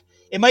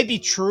it might be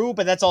true,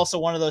 but that's also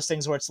one of those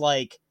things where it's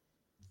like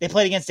they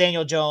played against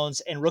Daniel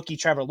Jones and rookie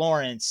Trevor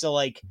Lawrence. So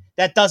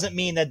that doesn't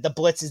mean that the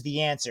blitz is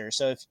the answer.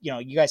 So if,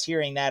 you guys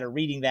hearing that or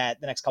reading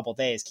that the next couple of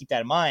days, keep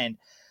that in mind.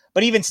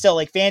 But even still,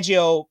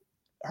 Fangio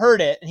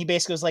heard it and he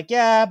basically was like,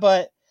 yeah,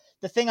 but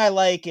the thing I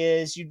like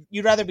is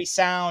you'd rather be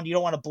sound. You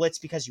don't want to blitz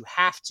because you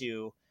have to.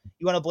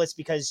 You want to blitz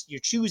because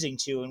you're choosing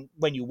to and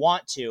when you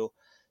want to.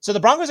 So the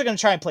Broncos are going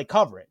to try and play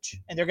coverage,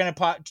 and they're going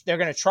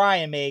to try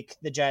and make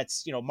the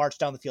Jets, march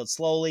down the field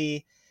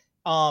slowly.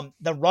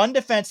 The run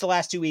defense the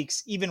last 2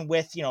 weeks, even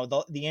with,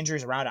 the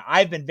injuries around it,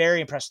 I've been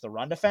very impressed with the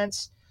run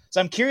defense. So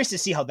I'm curious to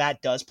see how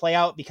that does play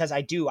out because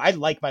I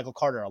like Michael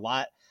Carter a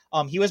lot.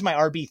 He was my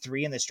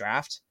RB3 in this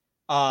draft.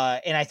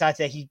 And I thought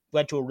that he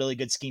went to a really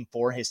good scheme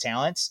for his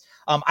talents.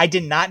 I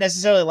did not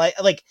necessarily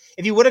like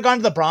if he would have gone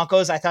to the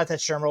Broncos, I thought that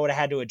Shermer would have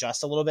had to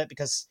adjust a little bit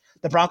because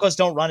the Broncos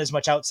don't run as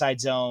much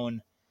outside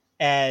zone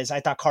as I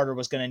thought Carter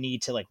was going to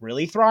need to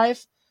really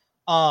thrive.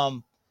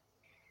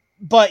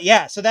 But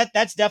yeah, so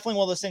that's definitely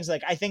one of those things.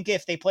 I think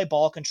if they play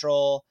ball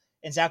control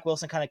and Zach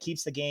Wilson kind of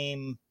keeps the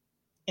game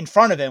in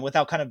front of him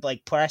without kind of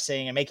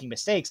pressing and making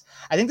mistakes,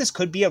 I think this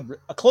could be a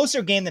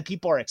closer game than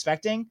people are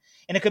expecting.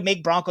 And it could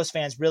make Broncos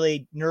fans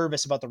really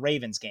nervous about the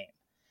Ravens game.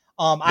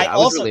 Go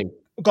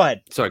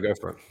ahead. Sorry, go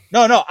for it.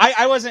 No,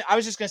 I wasn't. I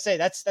was just going to say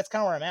that's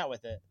kind of where I'm at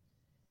with it.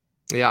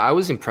 Yeah, I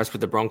was impressed with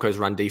the Broncos'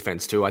 run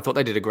defense too. I thought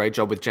they did a great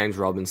job with James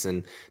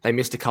Robinson. They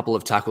missed a couple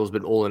of tackles,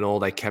 but all in all,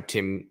 they kept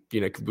him,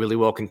 really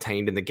well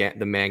contained in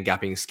the man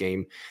gapping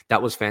scheme.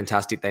 That was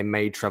fantastic. They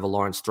made Trevor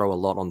Lawrence throw a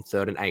lot on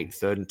 3rd and 8,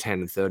 3rd and 10,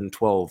 and 3rd and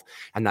 12,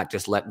 and that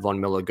just let Von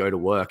Miller go to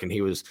work. And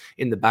he was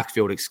in the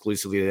backfield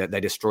exclusively. They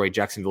destroyed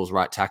Jacksonville's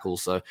right tackle.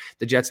 So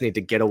the Jets need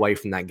to get away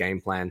from that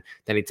game plan.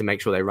 They need to make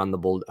sure they run the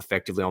ball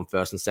effectively on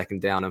 1st and 2nd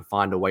down and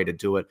find a way to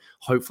do it.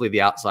 Hopefully the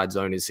outside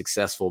zone is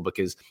successful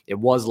because it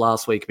was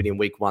last week, but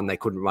in week 1, they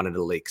couldn't run it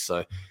a lick.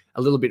 So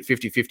a little bit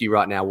 50-50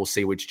 right now. We'll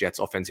see which Jets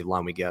offensive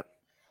line we get.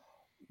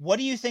 What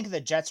do you think of the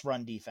Jets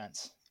run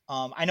defense?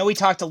 I know we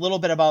talked a little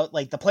bit about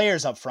the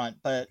players up front,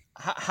 but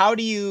how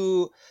do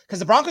you, because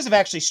the Broncos have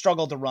actually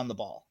struggled to run the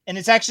ball, and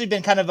it's actually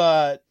been not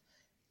a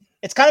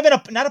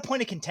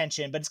point of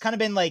contention, but it's kind of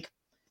been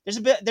there's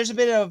a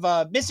bit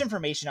of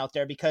misinformation out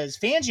there because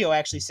Fangio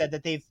actually said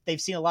that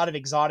they've seen a lot of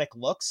exotic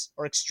looks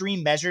or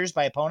extreme measures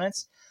by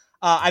opponents.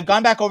 I've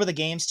gone back over the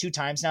games 2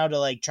 times now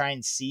to try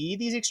and see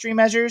these extreme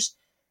measures.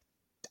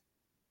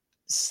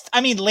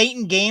 I mean, late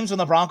in games when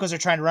the Broncos are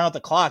trying to run out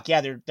the clock, yeah,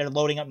 they're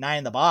loading up 9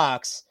 in the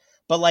box,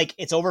 but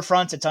it's over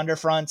fronts, it's under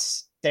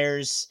fronts.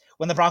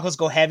 When the Broncos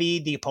go heavy,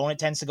 the opponent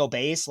tends to go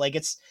base.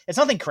 It's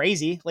nothing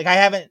crazy.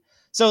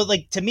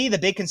 To me, the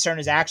big concern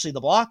is actually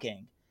the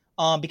blocking.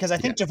 Because I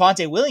think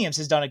Javonte Williams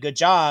has done a good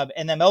job,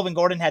 and then Melvin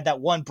Gordon had that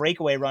one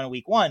breakaway run in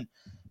week 1.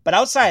 But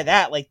outside of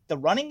that, the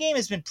running game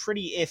has been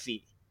pretty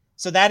iffy.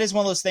 So that is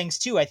one of those things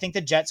too. I think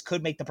the Jets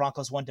could make the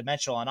Broncos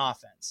one-dimensional on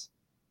offense.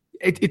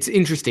 It's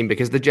interesting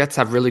because the Jets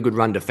have really good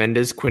run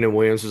defenders. Quinnen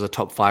Williams was a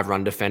top 5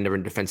 run defender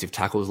in defensive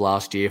tackles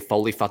last year.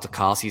 Foley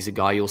Fatukasi is a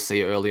guy you'll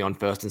see early on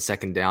 1st and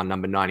 2nd down,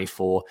 number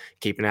 94.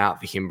 Keep an eye out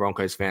for him.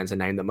 Broncos fans, a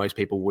name that most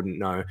people wouldn't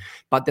know.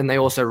 But then they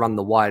also run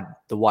the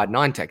wide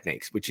 9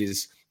 techniques, which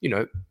is,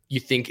 you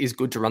think is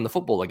good to run the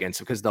football against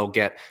because they'll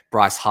get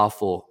Bryce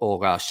Huff or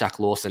Shaq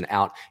Lawson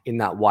out in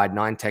that wide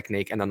 9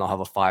 technique, and then they'll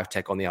have a 5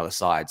 tech on the other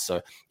side. So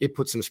it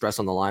puts some stress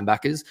on the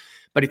linebackers.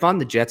 But if I'm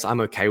the Jets, I'm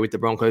okay with the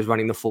Broncos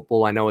running the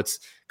football. I know it's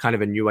kind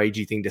of a new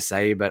agey thing to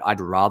say, but I'd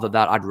rather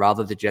that. I'd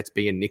rather the Jets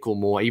be in nickel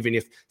more, even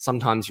if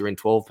sometimes you're in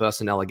 12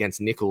 personnel against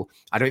nickel.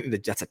 I don't think the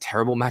Jets are a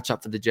terrible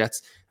matchup for the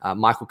Jets.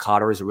 Michael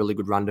Carter is a really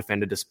good run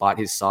defender despite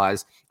his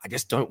size. I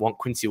just don't want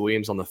Quincy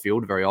Williams on the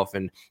field very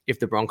often.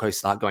 If the Broncos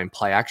start going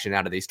play action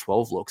out of these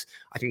 12 looks,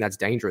 I think that's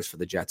dangerous for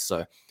the Jets.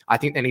 So I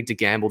think they need to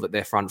gamble that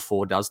their front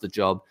 4 does the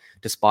job,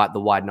 despite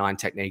the wide 9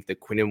 technique, that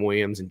Quinnen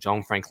Williams and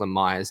John Franklin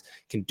Myers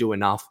can do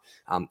enough.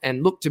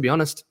 And look, to be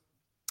honest,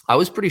 I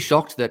was pretty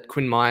shocked that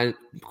Quinn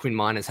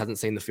Miners hasn't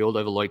seen the field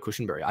over Lloyd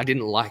Cushenberry. I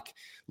didn't like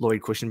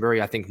Lloyd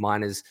Cushenberry. I think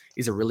Miners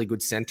is a really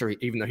good center.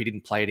 Even though he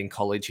didn't play it in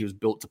college, he was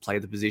built to play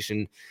the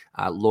position.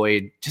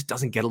 Lloyd just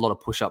doesn't get a lot of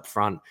push up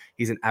front.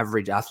 He's an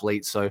average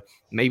athlete. So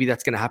maybe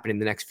that's going to happen in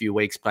the next few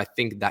weeks, but I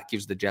think that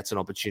gives the Jets an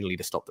opportunity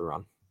to stop the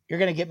run. You're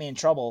going to get me in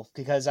trouble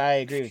because I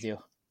agree with you.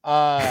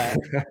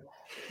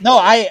 No,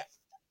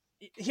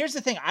 here's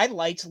the thing. I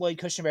liked Lloyd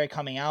Cushenberry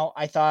coming out.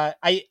 I thought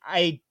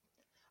I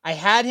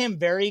had him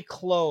very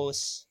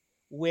close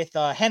with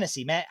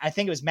Hennessy. I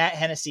think it was Matt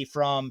Hennessy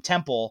from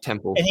Temple. And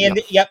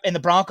and the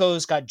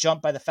Broncos got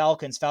jumped by the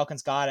Falcons.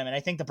 Falcons got him, and I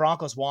think the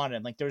Broncos wanted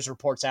him. Like, there was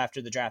reports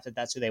after the draft that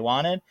that's who they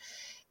wanted.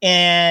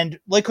 And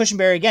Lloyd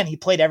Cushenberry, again, he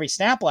played every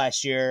snap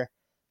last year,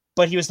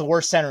 but he was the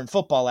worst center in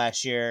football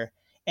last year.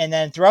 And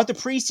then throughout the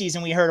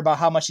preseason, we heard about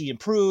how much he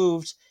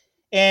improved.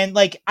 And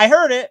like, I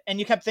heard it, and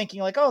you kept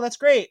thinking like, oh, that's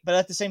great. But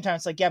at the same time,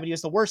 it's like, yeah, but he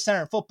was the worst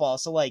center in football.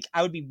 So like,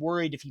 I would be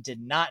worried if he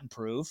did not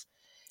improve.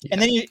 Yeah.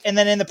 And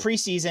then in the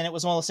preseason, it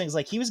was one of those things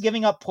like he was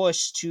giving up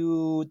push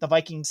to the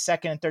Vikings'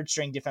 second and third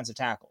string defensive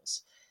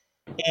tackles.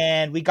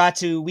 And we got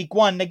to week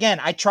 1. And again,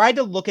 I tried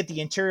to look at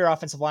the interior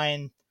offensive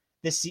line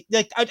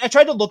I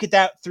tried to look at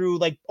that through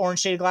like orange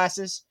shaded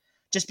glasses,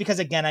 just because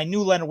again, I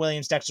knew Leonard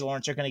Williams, Dexter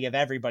Lawrence are going to give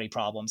everybody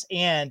problems,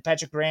 and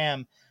Patrick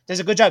Graham does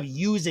a good job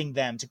using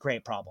them to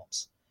create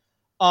problems.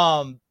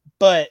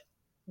 But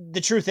the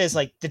truth is,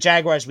 like, the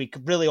Jaguars week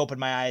really opened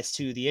my eyes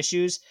to the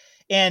issues.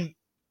 And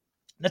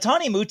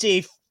Netane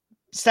Muti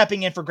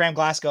stepping in for Graham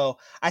Glasgow,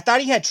 I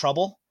thought he had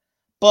trouble,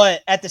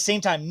 but at the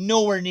same time,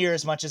 nowhere near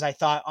as much as I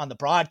thought on the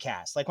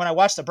broadcast. Like, when I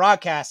watched the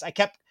broadcast, I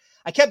kept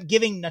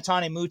giving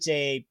Netane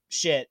Muti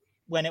shit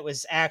when it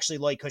was actually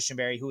Lloyd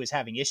Cushenberry who was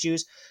having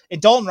issues.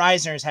 And Dalton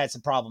Reisner has had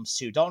some problems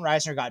too. Dalton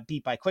Reisner got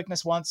beat by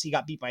quickness once. He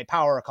got beat by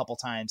power a couple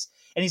times,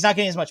 and he's not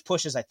getting as much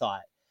push as I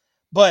thought.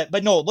 But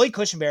no, Lloyd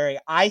Cushenberry,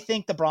 I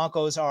think the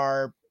Broncos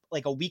are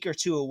like a week or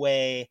two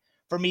away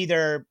from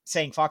either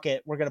saying, fuck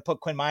it, we're going to put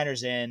Quinn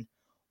Miners in,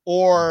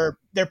 or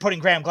they're putting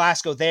Graham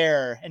Glasgow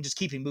there and just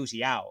keeping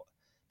Muti out.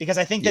 Because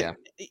I think that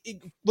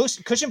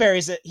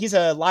Cushenberry he's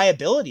a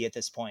liability at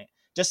this point,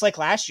 just like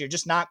last year,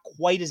 just not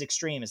quite as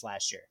extreme as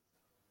last year.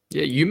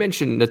 Yeah, you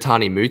mentioned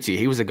Netane Muti.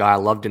 He was a guy I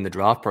loved in the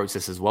draft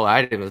process as well. I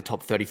had him as a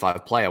top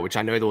 35 player, which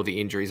I know there were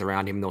the injuries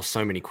around him. There were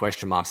so many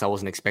question marks. I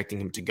wasn't expecting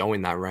him to go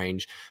in that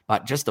range.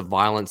 But just the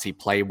violence he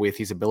played with,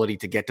 his ability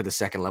to get to the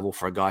second level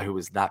for a guy who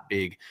was that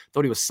big,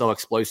 thought he was so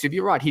explosive.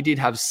 You're right, he did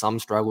have some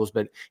struggles,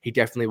 but he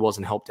definitely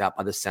wasn't helped out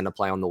by the center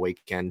play on the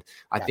weekend.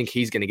 I think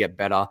he's going to get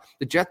better.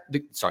 The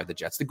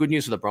Jets. The good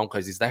news for the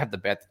Broncos is they have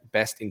the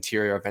best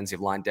interior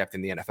offensive line depth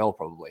in the NFL,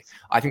 probably.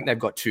 I think they've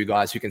got 2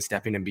 guys who can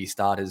step in and be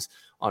starters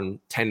on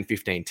 10,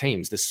 15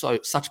 teams. There's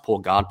such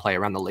poor guard play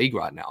around the league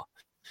right now.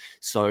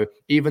 So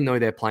even though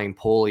they're playing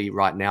poorly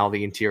right now,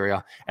 the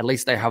interior, at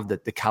least they have the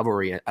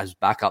cavalry as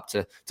backup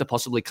to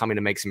possibly come in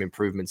and make some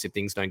improvements if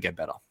things don't get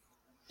better.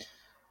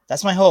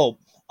 That's my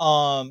hope.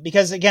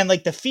 Because again,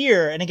 like the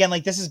fear, and again,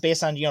 like this is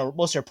based on,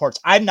 most reports.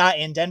 I'm not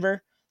in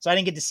Denver, so I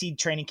didn't get to see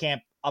training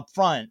camp up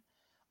front.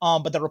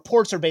 But the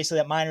reports are basically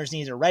that Miners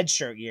needs a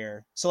redshirt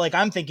year. So like,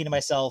 I'm thinking to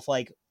myself,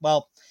 like,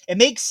 well, it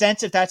makes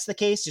sense if that's the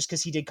case, just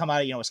because he did come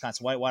out of,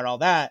 Wisconsin Whitewater, all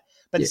that.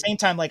 But at the same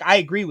time, like, I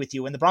agree with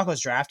you. When the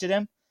Broncos drafted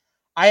him,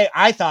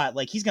 I thought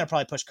like he's going to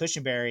probably push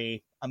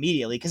Cushenberry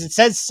immediately, because it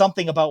says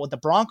something about what the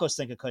Broncos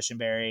think of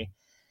Cushenberry,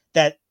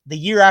 that the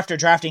year after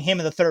drafting him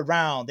in the 3rd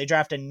round, they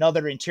draft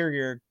another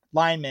interior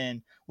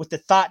lineman with the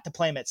thought to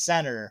play him at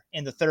center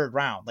in the 3rd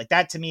round. Like,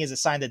 that to me is a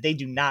sign that they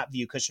do not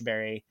view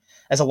Cushenberry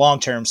as a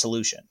long-term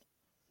solution.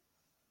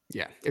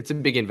 Yeah, it's a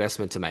big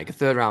investment to make. A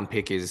 3rd round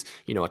pick is,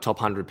 a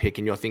top 100 pick,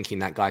 and you're thinking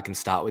that guy can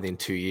start within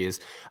 2 years.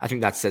 I think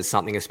that says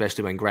something,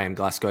 especially when Graham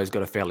Glasgow's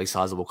got a fairly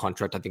sizable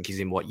contract. I think he's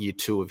in year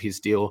 2 of his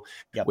deal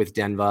with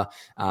Denver.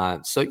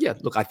 So yeah,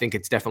 look, I think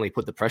it's definitely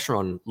put the pressure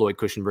on Lloyd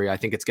Cushenberry. I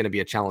think it's going to be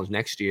a challenge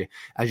next year.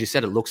 As you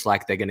said, it looks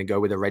like they're going to go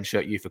with a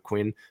redshirt year for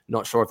Quinn.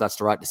 Not sure if that's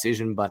the right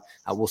decision, but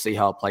we'll see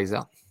how it plays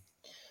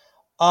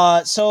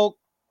out. So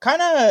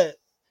kind of,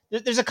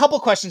 there's a couple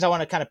questions I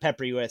want to kind of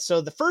pepper you with. So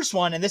the first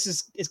one, and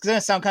it's going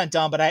to sound kind of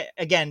dumb, but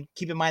again,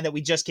 keep in mind that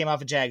we just came off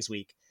of Jags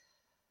week.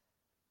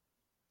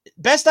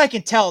 Best I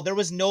can tell, there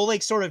was no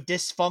like sort of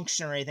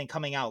dysfunction or anything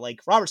coming out. Like,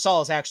 Robert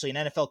Saleh is actually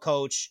an NFL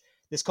coach.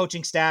 This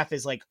coaching staff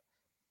is like,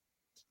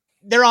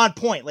 they're on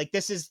point. Like,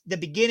 this is the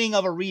beginning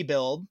of a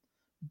rebuild,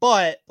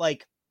 but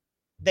like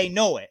they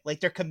know it. Like,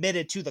 they're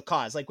committed to the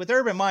cause. Like with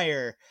Urban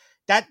Meyer,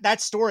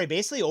 that story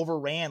basically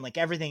overran like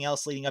everything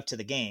else leading up to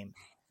the game.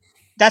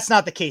 That's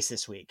not the case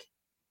this week.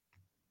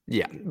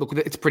 Yeah, look,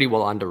 it's pretty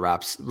well under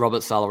wraps.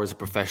 Robert Saleh is a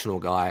professional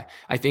guy.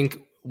 I think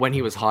when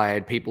he was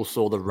hired, people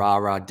saw the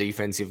rah-rah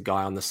defensive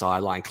guy on the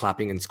sideline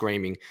clapping and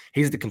screaming.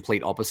 He's the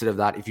complete opposite of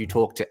that. If you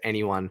talk to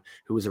anyone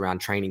who was around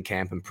training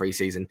camp and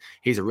preseason,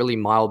 he's a really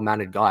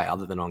mild-mannered guy,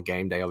 other than on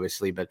game day,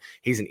 obviously, but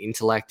he's an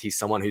intellect. He's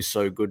someone who's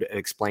so good at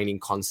explaining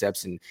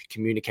concepts and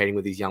communicating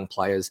with these young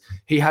players.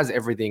 He has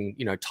everything,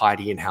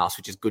 tidy in-house,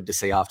 which is good to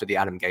see after the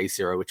Adam Gase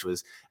era, which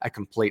was a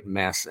complete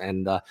mess.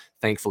 And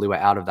thankfully, we're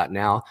out of that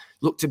now.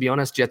 Look, to be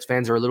honest, Jets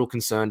fans are a little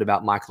concerned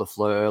about Mike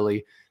LaFleur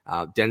early.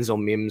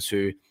 Denzel Mims,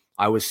 who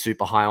I was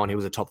super high on. He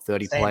was a top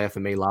 30 player for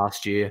me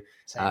last year.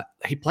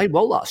 He played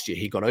well last year.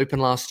 He got open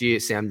last year.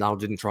 Sam Darnold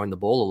didn't throw in the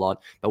ball a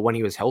lot, but when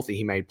he was healthy,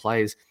 he made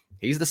plays.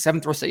 He's the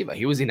 7th receiver.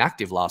 He was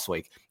inactive last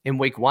week. In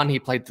week 1, he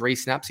played 3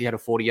 snaps. He had a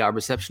 40-yard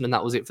reception, and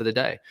that was it for the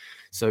day.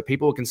 So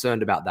people were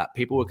concerned about that.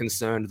 People were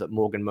concerned that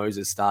Morgan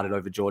Moses started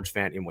over George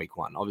Fant in week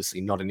 1. Obviously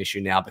not an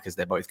issue now because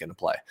they're both going to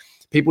play.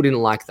 People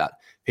didn't like that.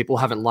 People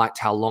haven't liked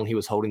how long he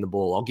was holding the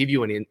ball. I'll give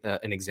you an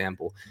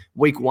example.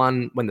 Week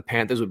 1, when the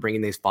Panthers were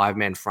bringing these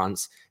 5-man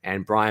fronts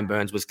and Brian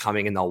Burns was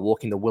coming and they were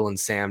walking the Will and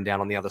Sam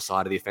down on the other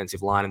side of the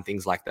offensive line and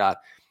things like that,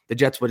 the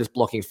Jets were just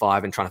blocking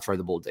 5 and trying to throw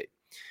the ball deep.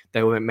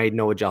 They made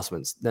no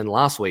adjustments. Then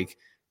last week,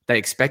 they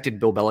expected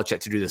Bill Belichick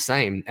to do the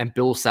same, and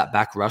Bill sat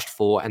back, rushed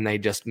 4, and they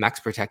just max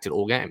protected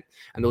all game.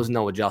 And there was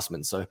no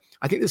adjustment. So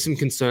I think there's some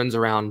concerns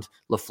around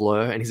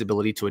LaFleur and his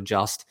ability to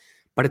adjust,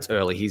 but it's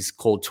early. He's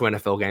called 2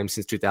 NFL games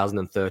since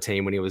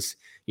 2013 when he was,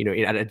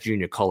 at a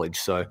junior college.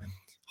 So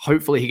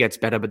hopefully he gets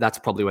better, but that's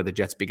probably where the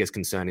Jets' biggest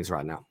concern is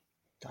right now.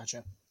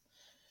 Gotcha.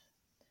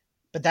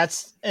 But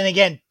that's, and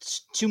again,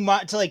 too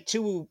much to like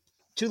two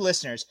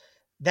listeners.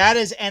 That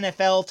is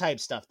NFL type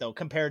stuff though,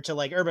 compared to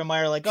like Urban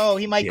Meyer, like, oh,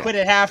 he might quit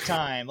at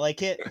halftime.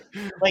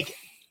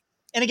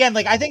 And again,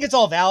 like, I think it's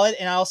all valid.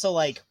 And I also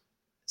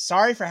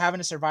sorry for having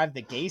to survive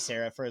the Gase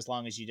era for as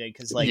long as you did.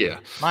 Cause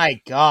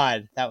my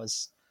God, that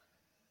was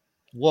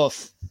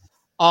woof.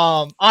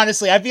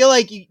 Honestly, I feel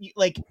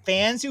like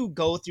fans who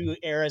go through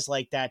eras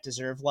like that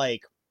deserve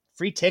like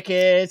free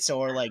tickets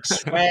or like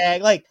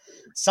swag, like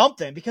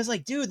something, because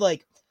dude,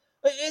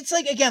 it's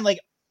again,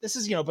 this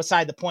is,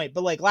 beside the point,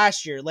 but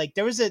last year,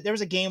 there was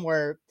a game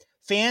where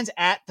fans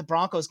at the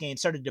Broncos game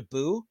started to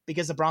boo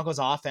because the Broncos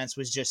offense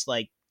was just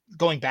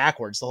going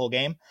backwards the whole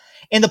game.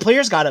 And the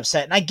players got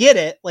upset. And I get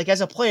it. As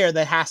a player,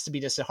 that has to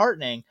be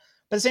disheartening.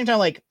 But at the same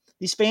time,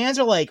 these fans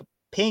are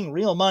paying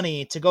real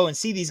money to go and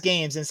see these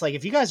games. And it's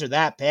if you guys are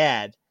that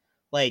bad,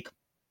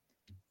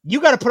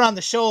 you got to put on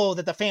the show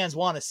that the fans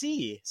want to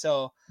see.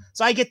 So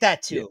I get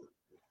that too.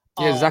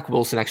 Yeah, Zach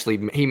Wilson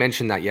actually, he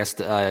mentioned that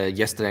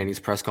yesterday in his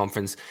press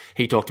conference.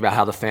 He talked about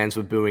how the fans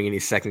were booing in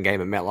his second game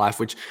at MetLife,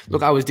 which,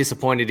 look, I was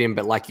disappointed in,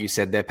 but like you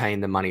said, they're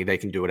paying the money. They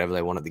can do whatever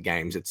they want at the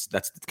games.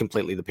 That's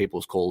completely the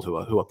people's call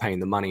who are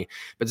paying the money.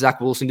 But Zach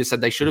Wilson just said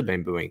they should have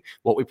been booing.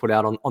 What we put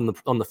out on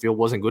the field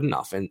wasn't good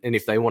enough. And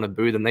if they want to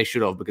boo, then they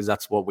should have, because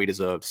that's what we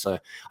deserved. So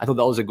I thought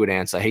that was a good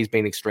answer. He's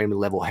been extremely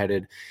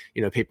level-headed.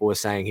 People were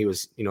saying he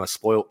was, a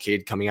spoiled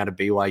kid coming out of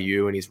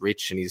BYU, and he's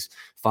rich, and his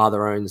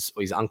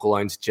uncle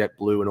owns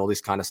JetBlue and all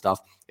this kind of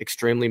stuff.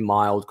 Extremely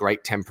mild,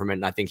 great temperament,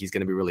 and I think he's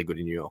going to be really good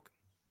in New York.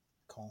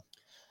 Cool.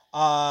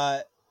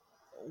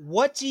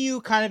 What do you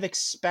kind of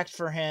expect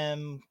for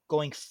him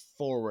going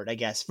forward, I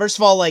guess? First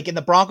of all, in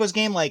the Broncos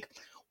game,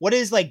 what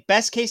is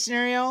best case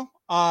scenario?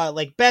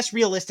 Best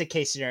realistic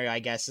case scenario, I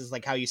guess, is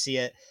how you see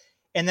it.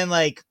 And then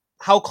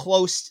how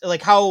close,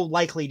 how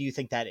likely do you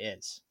think that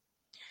is?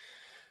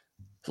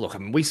 Look,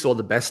 we saw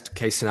the best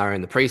case scenario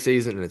in the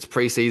preseason, and it's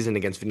preseason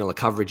against vanilla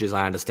coverages.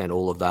 I understand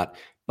all of that.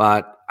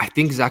 But I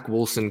think Zach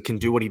Wilson can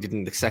do what he did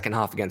in the second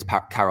half against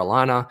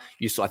Carolina.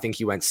 I think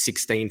he went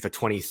 16 for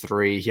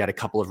 23. He had a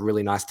couple of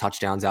really nice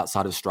touchdowns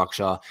outside of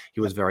structure.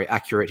 He was very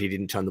accurate. He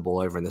didn't turn the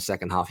ball over in the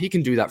second half. He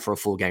can do that for a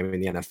full game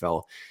in the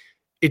NFL.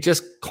 It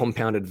just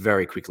compounded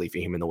very quickly for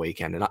him in the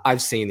weekend. And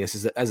I've seen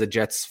this as a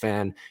Jets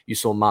fan. You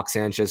saw Mark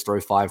Sanchez throw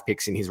 5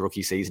 picks in his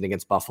rookie season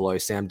against Buffalo.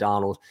 Sam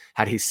Darnold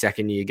had his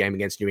second-year game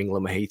against New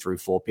England where he threw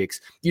 4 picks.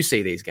 You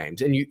see these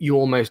games, and you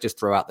almost just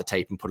throw out the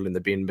tape and put it in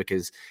the bin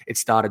because it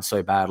started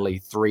so badly.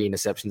 3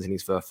 interceptions in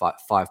his first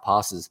 5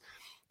 passes.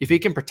 If he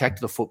can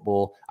protect the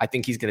football, I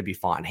think he's going to be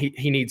fine.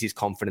 He needs his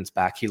confidence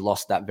back. He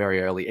lost that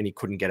very early, and he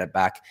couldn't get it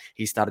back.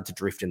 He started to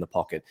drift in the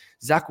pocket.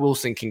 Zach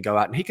Wilson can go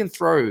out, and he can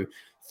throw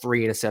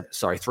 3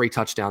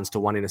 touchdowns to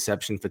 1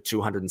 interception for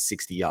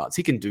 260 yards.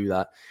 He can do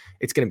that.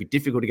 It's going to be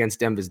difficult against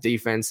Denver's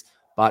defense,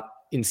 but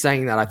in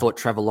saying that, I thought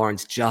Trevor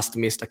Lawrence just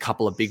missed a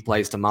couple of big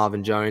plays to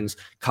Marvin Jones,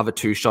 cover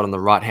 2 shot on the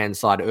right-hand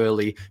side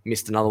early,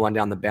 missed another one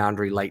down the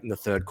boundary late in the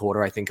third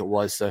quarter, I think it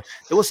was. So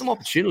there were some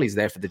opportunities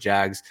there for the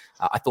Jags.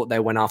 I thought they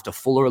went after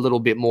Fuller a little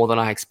bit more than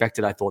I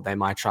expected. I thought they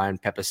might try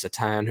and pepper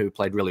Satan, who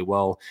played really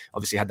well.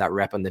 Obviously had that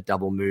rep on the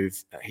double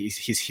move.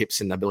 His hips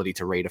and the ability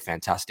to read are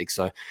fantastic.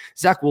 So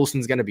Zach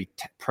Wilson's going to be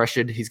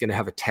pressured. He's going to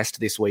have a test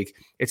this week.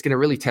 It's going to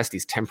really test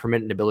his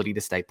temperament and ability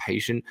to stay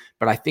patient.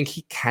 But I think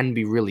he can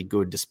be really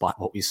good despite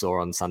what we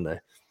saw on Sunday.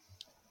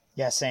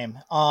 Yeah, same.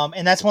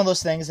 And that's one of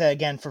those things that,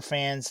 again, for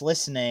fans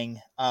listening,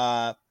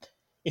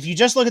 if you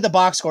just look at the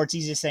box score, it's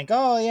easy to think,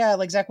 oh yeah,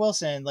 Zach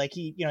Wilson,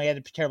 he had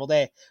a terrible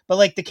day.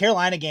 But the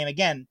Carolina game,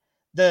 again,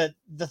 there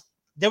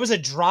was a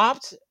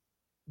dropped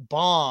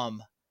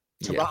bomb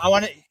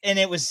and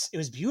it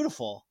was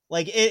beautiful.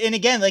 And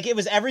again, it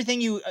was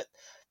everything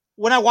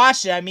when I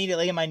watched it, I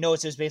immediately in my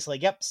notes, it was basically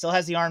yep, still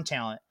has the arm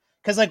talent.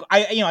 Cause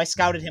I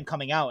scouted him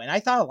coming out and I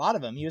thought a lot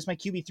of him. He was my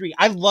QB3.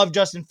 I love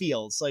Justin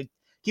Fields.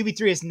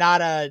 QB3 is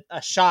not a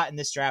shot in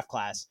this draft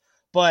class,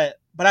 but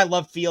I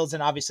love Fields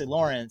and obviously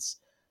Lawrence.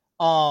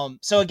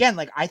 So again,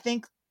 I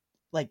think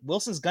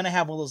Wilson's going to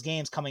have one of those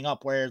games coming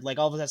up where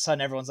all of a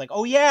sudden everyone's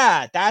oh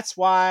yeah, that's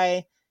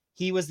why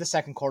he was the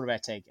second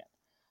quarterback taken.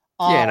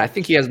 Yeah, and I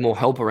think he has more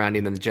help around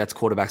him than the Jets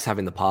quarterbacks have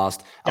in the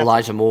past. Definitely.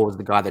 Elijah Moore was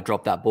the guy that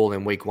dropped that ball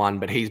in week 1,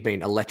 but he's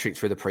been electric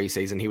through the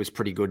preseason. He was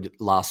pretty good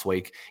last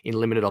week in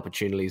limited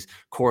opportunities.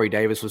 Corey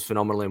Davis was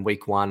phenomenal in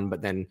week 1,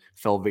 but then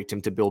fell victim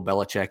to Bill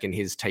Belichick and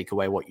his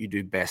takeaway what you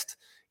do best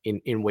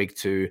in week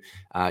 2.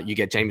 You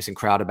get Jamison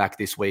Crowder back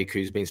this week,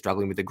 who's been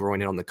struggling with the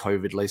groin and on the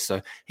COVID list. So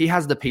he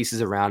has the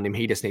pieces around him.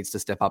 He just needs to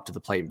step up to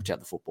the plate and jet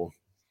the football.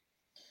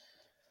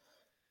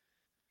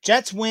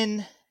 Jets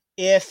win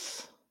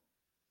if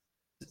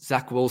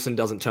Zach Wilson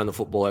doesn't turn the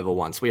football over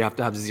once. We have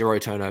to have 0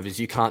 turnovers.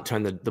 You can't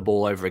turn the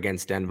ball over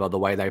against Denver the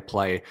way they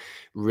play.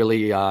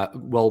 Really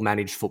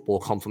well-managed football,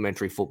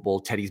 complementary football.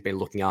 Teddy's been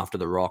looking after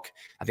the rock.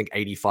 I think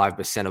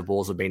 85% of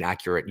balls have been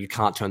accurate. You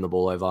can't turn the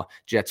ball over.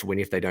 Jets win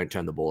if they don't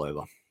turn the ball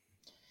over.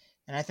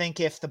 And I think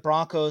if the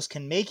Broncos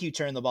can make you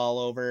turn the ball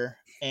over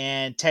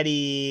and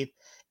Teddy...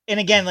 And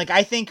again, like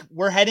I think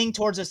we're heading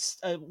towards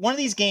one of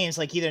these games,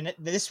 like either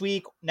this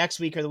week, next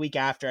week, or the week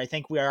after. I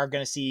think we are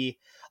going to see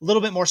a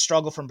little bit more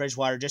struggle from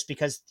Bridgewater just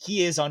because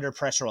he is under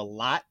pressure a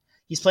lot.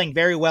 He's playing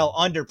very well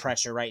under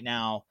pressure right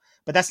now,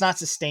 but that's not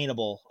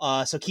sustainable.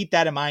 So keep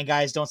that in mind,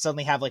 guys. Don't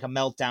suddenly have like a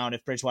meltdown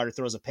if Bridgewater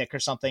throws a pick or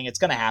something. It's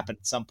going to happen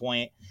at some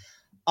point.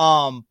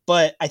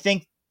 But I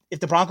think if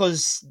the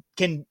Broncos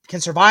can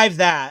survive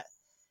that,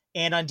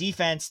 and on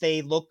defense,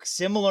 they look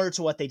similar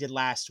to what they did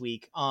last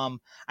week. I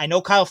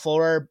know Kyle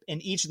Fuller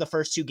in each of the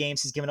first 2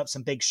 games has given up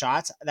some big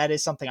shots. That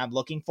is something I'm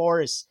looking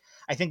for.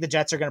 I think the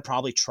Jets are going to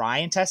probably try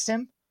and test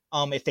him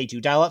if they do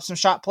dial up some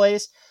shot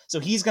plays. So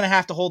he's going to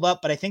have to hold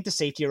up, but I think the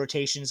safety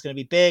rotation is going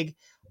to be big.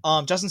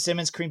 Justin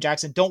Simmons, Kareem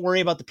Jackson, don't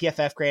worry about the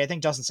PFF grade. I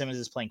think Justin Simmons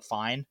is playing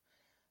fine.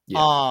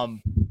 Yeah.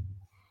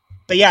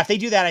 But yeah, if they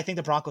do that, I think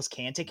the Broncos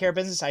can take care of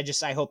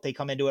business. I hope they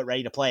come into it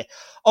ready to play.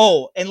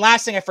 Oh, and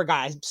last thing I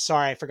forgot. I'm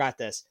sorry, I forgot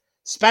this.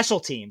 Special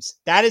teams.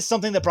 That is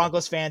something that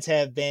Broncos fans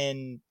have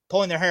been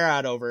pulling their hair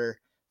out over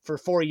for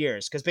 4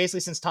 years. Because basically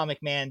since Tom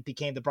McMahon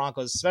became the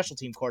Broncos special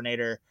team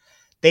coordinator,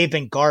 they've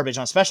been garbage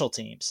on special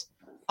teams.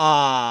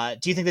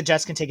 Do you think the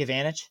Jets can take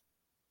advantage?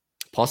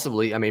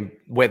 Possibly. I mean,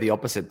 we're the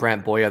opposite.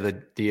 Brant Boyer,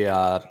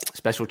 the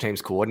special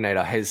teams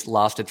coordinator, has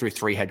lasted through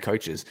 3 head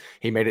coaches.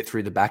 He made it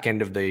through the back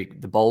end of the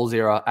Bowles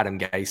era, Adam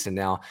Gase, and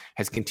now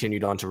has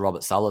continued on to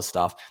Robert Saleh's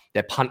stuff.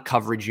 Their punt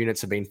coverage units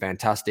have been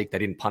fantastic. They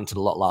didn't punt it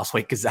a lot last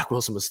week because Zach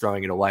Wilson was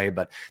throwing it away,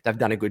 but they've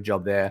done a good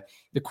job there.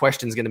 The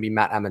question is going to be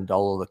Matt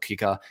Amendola, the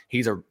kicker.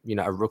 He's a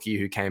rookie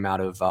who came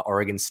out of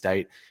Oregon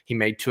State. He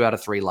made 2 out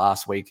of 3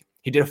 last week.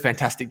 He did a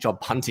fantastic job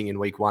punting in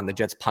week 1. The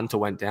Jets punter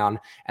went down,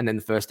 and then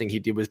the first thing he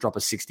did was drop a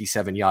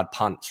 67-yard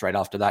punt straight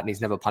after that, and he's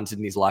never punted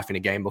in his life in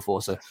a game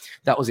before, so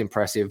that was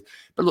impressive.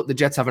 But look, the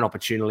Jets have an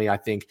opportunity. I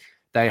think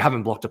they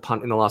haven't blocked a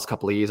punt in the last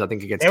couple of years. I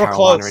think against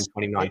Carolina in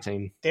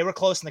 2019. They were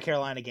close in the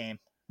Carolina game.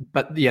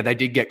 But yeah, they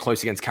did get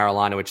close against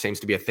Carolina, which seems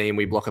to be a theme.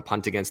 We block a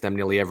punt against them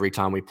nearly every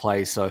time we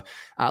play. So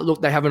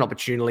look, they have an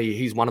opportunity.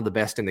 He's one of the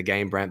best in the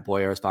game, Brant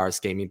Boyer, as far as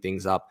scheming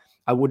things up.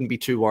 I wouldn't be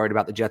too worried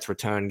about the Jets'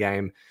 return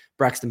game.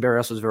 Braxton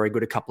Berrios was very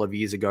good a couple of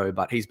years ago,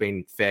 but he's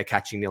been fair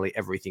catching nearly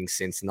everything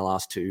since in the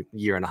last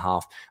year and a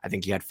half. I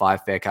think he had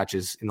 5 fair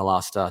catches in the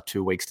last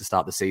 2 weeks to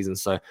start the season.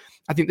 So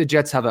I think the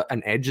Jets have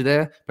an edge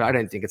there, but I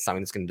don't think it's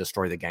something that's going to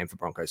destroy the game for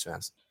Broncos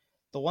fans.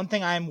 The one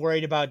thing I'm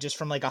worried about just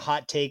from like a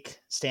hot take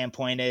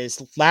standpoint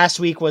is last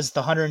week was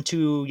the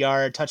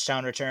 102-yard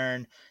touchdown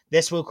return.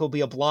 This week will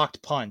be a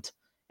blocked punt.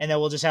 And then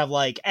we'll just have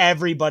like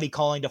everybody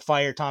calling to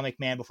fire Tom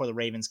McMahon before the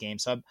Ravens game.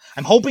 So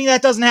I'm hoping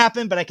that doesn't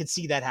happen, but I could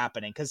see that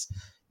happening because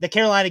the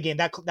Carolina game,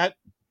 that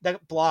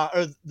block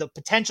or the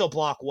potential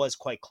block was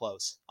quite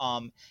close.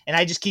 And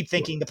I just keep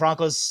thinking the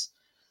Broncos,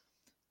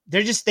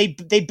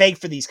 they beg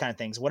for these kind of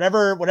things.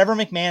 Whatever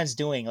McMahon's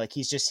doing, like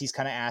he's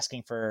kind of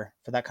asking for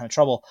that kind of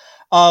trouble.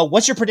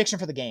 What's your prediction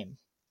for the game?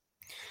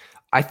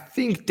 I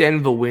think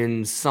Denver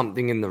wins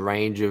something in the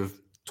range of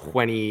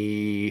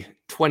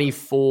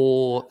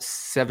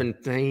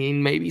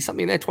 24-17, maybe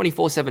something there,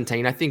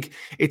 24-17. I think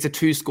it's a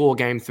 2-score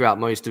game throughout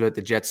most of it.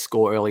 The Jets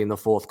score early in the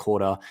fourth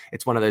quarter.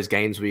 It's one of those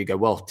games where you go,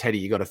 well, Teddy,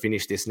 you got to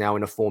finish this now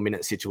in a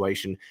 4-minute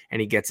situation, and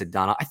he gets it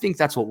done. I think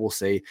that's what we'll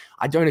see.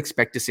 I don't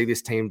expect to see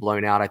this team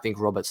blown out. I think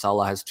Robert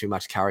Saleh has too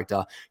much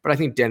character, but I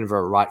think Denver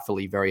are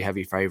rightfully very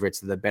heavy favorites.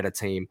 They're the better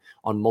team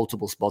on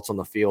multiple spots on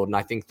the field, and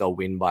I think they'll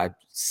win by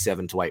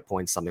 7 to 8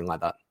 points, something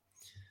like that.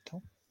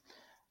 Cool.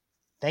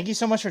 Thank you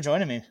so much for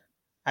joining me.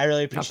 I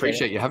really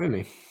appreciate you having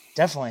me.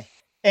 Definitely.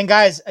 And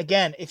guys,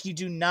 again, if you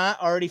do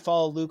not already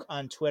follow Luke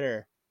on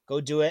Twitter,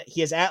 go do it.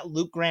 He is at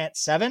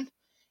LukeGrant7.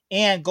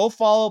 And go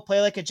follow Play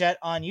Like a Jet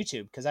on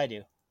YouTube, because I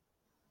do.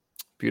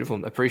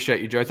 Beautiful.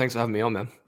 Appreciate you, Joe. Thanks for having me on, man.